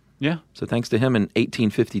them. Yeah. So thanks to him in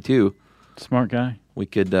 1852, Smart guy. we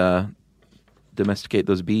could domesticate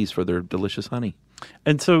those bees for their delicious honey.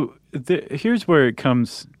 And so here's where it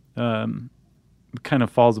comes, kind of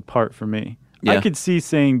falls apart for me. Yeah. I could see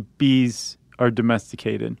saying bees are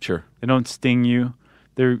domesticated. Sure. They don't sting you.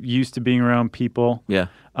 They're used to being around people. Yeah.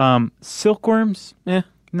 Silkworms? Yeah.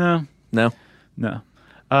 No. No. No.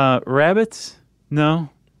 Rabbits? No.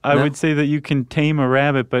 I No? would say that you can tame a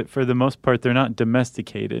rabbit, but for the most part, they're not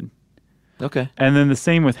domesticated. Okay. And then the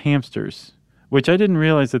same with hamsters, which I didn't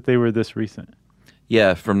realize that they were this recent.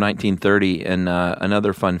 Yeah, from 1930. And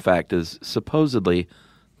another fun fact is supposedly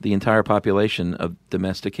the entire population of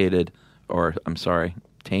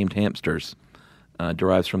tamed hamsters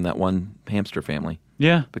derives from that one hamster family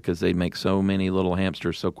Yeah. because they make so many little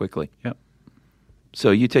hamsters so quickly. Yep. So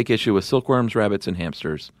you take issue with silkworms, rabbits, and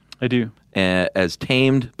hamsters I do. as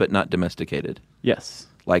tamed but not domesticated, Yes.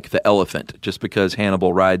 like the elephant. Just because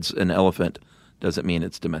Hannibal rides an elephant doesn't mean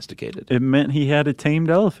it's domesticated. It meant he had a tamed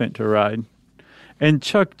elephant to ride. And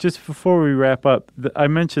Chuck, just before we wrap up, I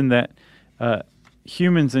mentioned that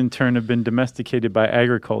humans in turn have been domesticated by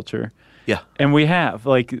agriculture. Yeah. And we have.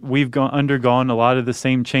 Like, we've undergone a lot of the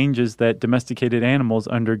same changes that domesticated animals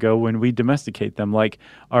undergo when we domesticate them. Like,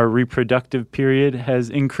 our reproductive period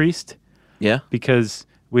has increased Yeah. because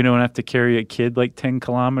we don't have to carry a kid like 10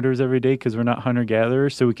 kilometers every day because we're not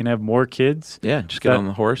hunter-gatherers, so we can have more kids. Yeah, just get That- on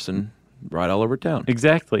the horse and right all over town.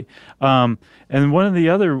 Exactly. And one of the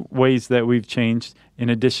other ways that we've changed, in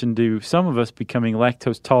addition to some of us becoming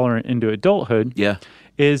lactose tolerant into adulthood,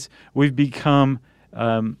 is we've become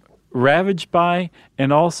ravaged by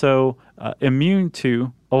and also immune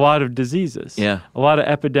to a lot of diseases. Yeah. A lot of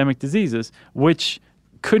epidemic diseases, which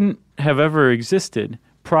couldn't have ever existed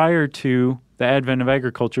prior to the advent of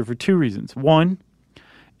agriculture for two reasons. One,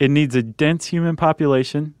 it needs a dense human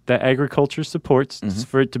population that agriculture supports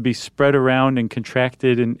for it to be spread around and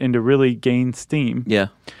contracted and to really gain steam. Yeah.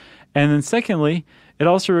 And then secondly, it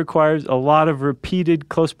also requires a lot of repeated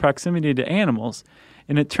close proximity to animals.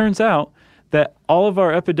 And it turns out that all of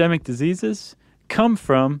our epidemic diseases come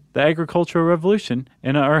from the agricultural revolution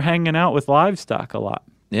and are hanging out with livestock a lot.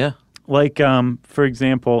 Yeah. Like, for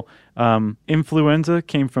example, influenza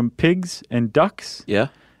came from pigs and ducks. Yeah.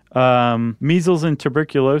 Measles and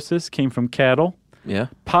tuberculosis came from cattle. Yeah.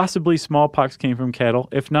 Possibly smallpox came from cattle,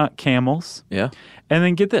 if not camels. Yeah. And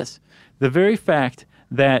then get this. The very fact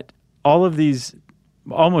that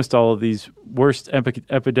almost all of these worst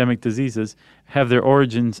epidemic diseases have their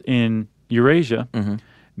origins in Eurasia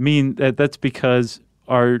mean that that's because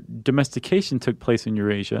our domestication took place in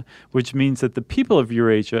Eurasia, which means that the people of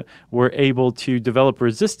Eurasia were able to develop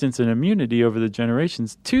resistance and immunity over the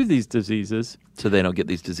generations to these diseases. So they don't get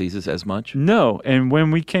these diseases as much? No. And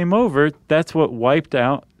when we came over, that's what wiped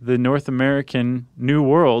out the North American New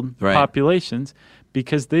World populations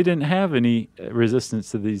because they didn't have any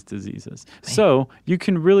resistance to these diseases. So you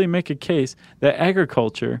can really make a case that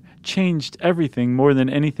agriculture changed everything more than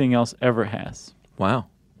anything else ever has. Wow.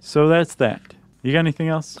 So that's that. You got anything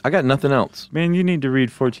else? I got nothing else. Man, you need to read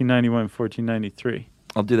 1491 and 1493.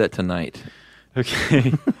 I'll do that tonight.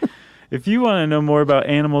 Okay. If you want to know more about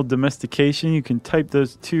animal domestication, you can type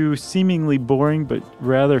those two seemingly boring but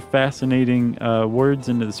rather fascinating words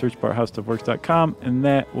into the search bar, howstuffworks.com, and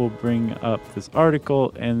that will bring up this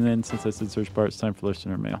article. And then since I said search bar, it's time for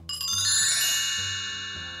listener mail.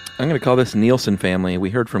 I'm going to call this Nielsen family. We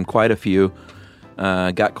heard from quite a few.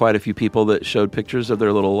 Got quite a few people that showed pictures of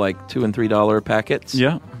their little like $2 and $3 packets.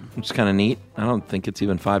 Yeah. Which is kind of neat. I don't think it's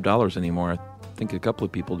even $5 anymore. I think a couple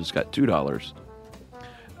of people just got $2.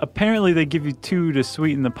 Apparently they give you 2 to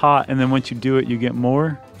sweeten the pot, and then once you do it, you get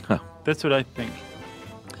more. Huh. That's what I think.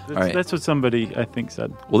 Right. That's what somebody, I think,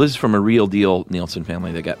 said. Well, this is from a real deal Nielsen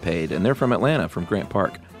family that got paid, and they're from Atlanta, from Grant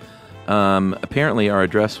Park. Apparently our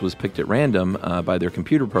address was picked at random by their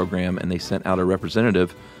computer program, and they sent out a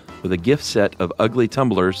representative with a gift set of ugly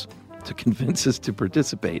tumblers to convince us to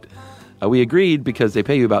participate. We agreed because they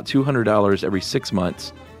pay you about $200 every 6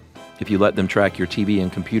 months if you let them track your TV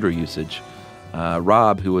and computer usage.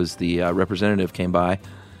 Rob, who was the representative, came by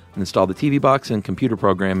and installed the TV box and computer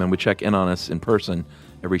program and would check in on us in person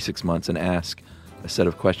every 6 months and ask a set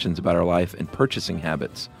of questions about our life and purchasing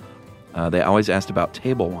habits. They always asked about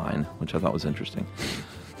table wine, which I thought was interesting.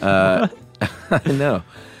 I know.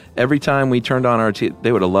 Every time we turned on our TV,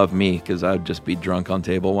 they would have loved me because I would just be drunk on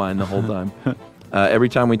table wine the whole time. Every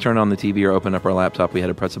time we turned on the TV or opened up our laptop, we had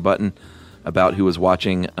to press a button about who was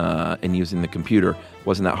watching and using the computer. It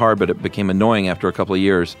wasn't that hard, but it became annoying after a couple of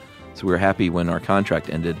years, so we were happy when our contract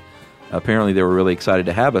ended. Apparently, they were really excited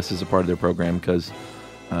to have us as a part of their program because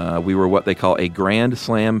we were what they call a Grand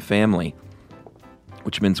Slam family,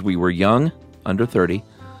 which means we were young, under 30,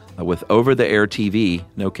 with over-the-air TV,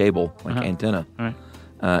 no cable, like antenna. All right.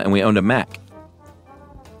 And we owned a Mac.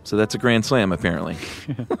 So that's a grand slam, apparently.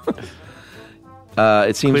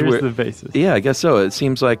 It seems Clears the basis. Yeah, I guess so. It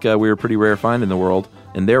seems like we were a pretty rare find in the world,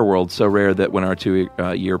 in their world, so rare that when our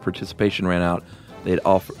 2-year participation ran out, they'd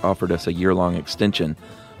offered us a year-long extension.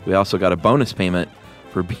 We also got a bonus payment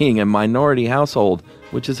for being a minority household,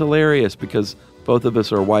 which is hilarious because both of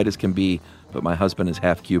us are white as can be, but my husband is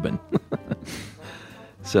half Cuban.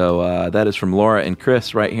 So that is from Laura and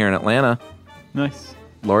Chris right here in Atlanta. Nice.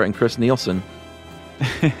 Laura and Chris Nielsen.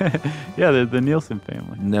 Yeah, they're the Nielsen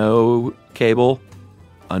family. No cable,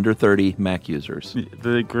 under 30 Mac users.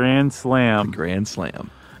 The Grand Slam. Grand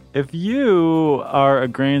Slam. If you are a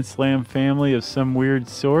Grand Slam family of some weird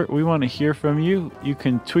sort, we want to hear from you. You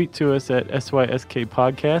can tweet to us at SYSK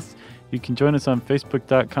Podcast. You can join us on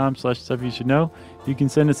Facebook.com/Stuff You Should Know. You can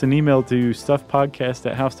send us an email to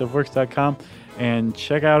stuffpodcast@howstuffworks.com and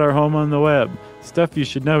check out our home on the web,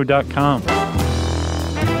 stuffyoushouldknow.com.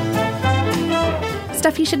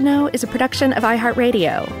 Stuff You Should Know is a production of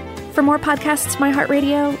iHeartRadio. For more podcasts from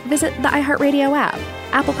iHeartRadio, visit the iHeartRadio app,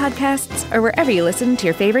 Apple Podcasts, or wherever you listen to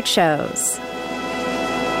your favorite shows.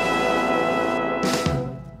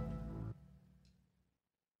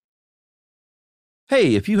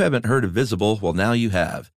 Hey, if you haven't heard of Visible, well, now you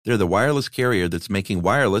have. They're the wireless carrier that's making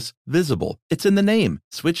wireless visible. It's in the name.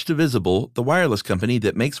 Switch to Visible, the wireless company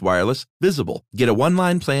that makes wireless visible. Get a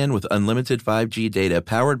one-line plan with unlimited 5G data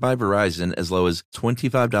powered by Verizon as low as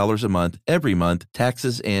 $25 a month, every month,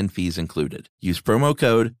 taxes and fees included. Use promo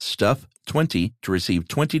code STUFF20 to receive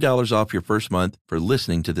 $20 off your first month for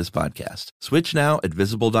listening to this podcast. Switch now at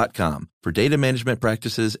Visible.com. For data management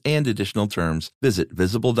practices and additional terms, visit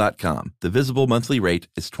Visible.com. The Visible monthly rate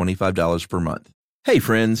is $25 per month. Hey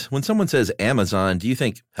friends, when someone says Amazon, do you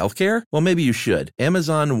think healthcare? Well, maybe you should.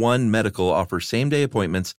 Amazon One Medical offers same-day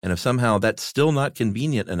appointments, and if somehow that's still not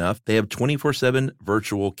convenient enough, they have 24/7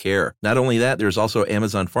 virtual care. Not only that, there's also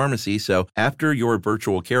Amazon Pharmacy, so after your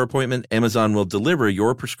virtual care appointment, Amazon will deliver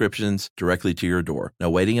your prescriptions directly to your door.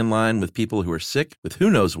 No waiting in line with people who are sick with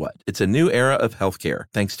who knows what. It's a new era of healthcare.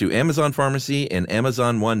 Thanks to Amazon Pharmacy and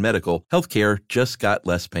Amazon One Medical, healthcare just got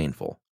less painful.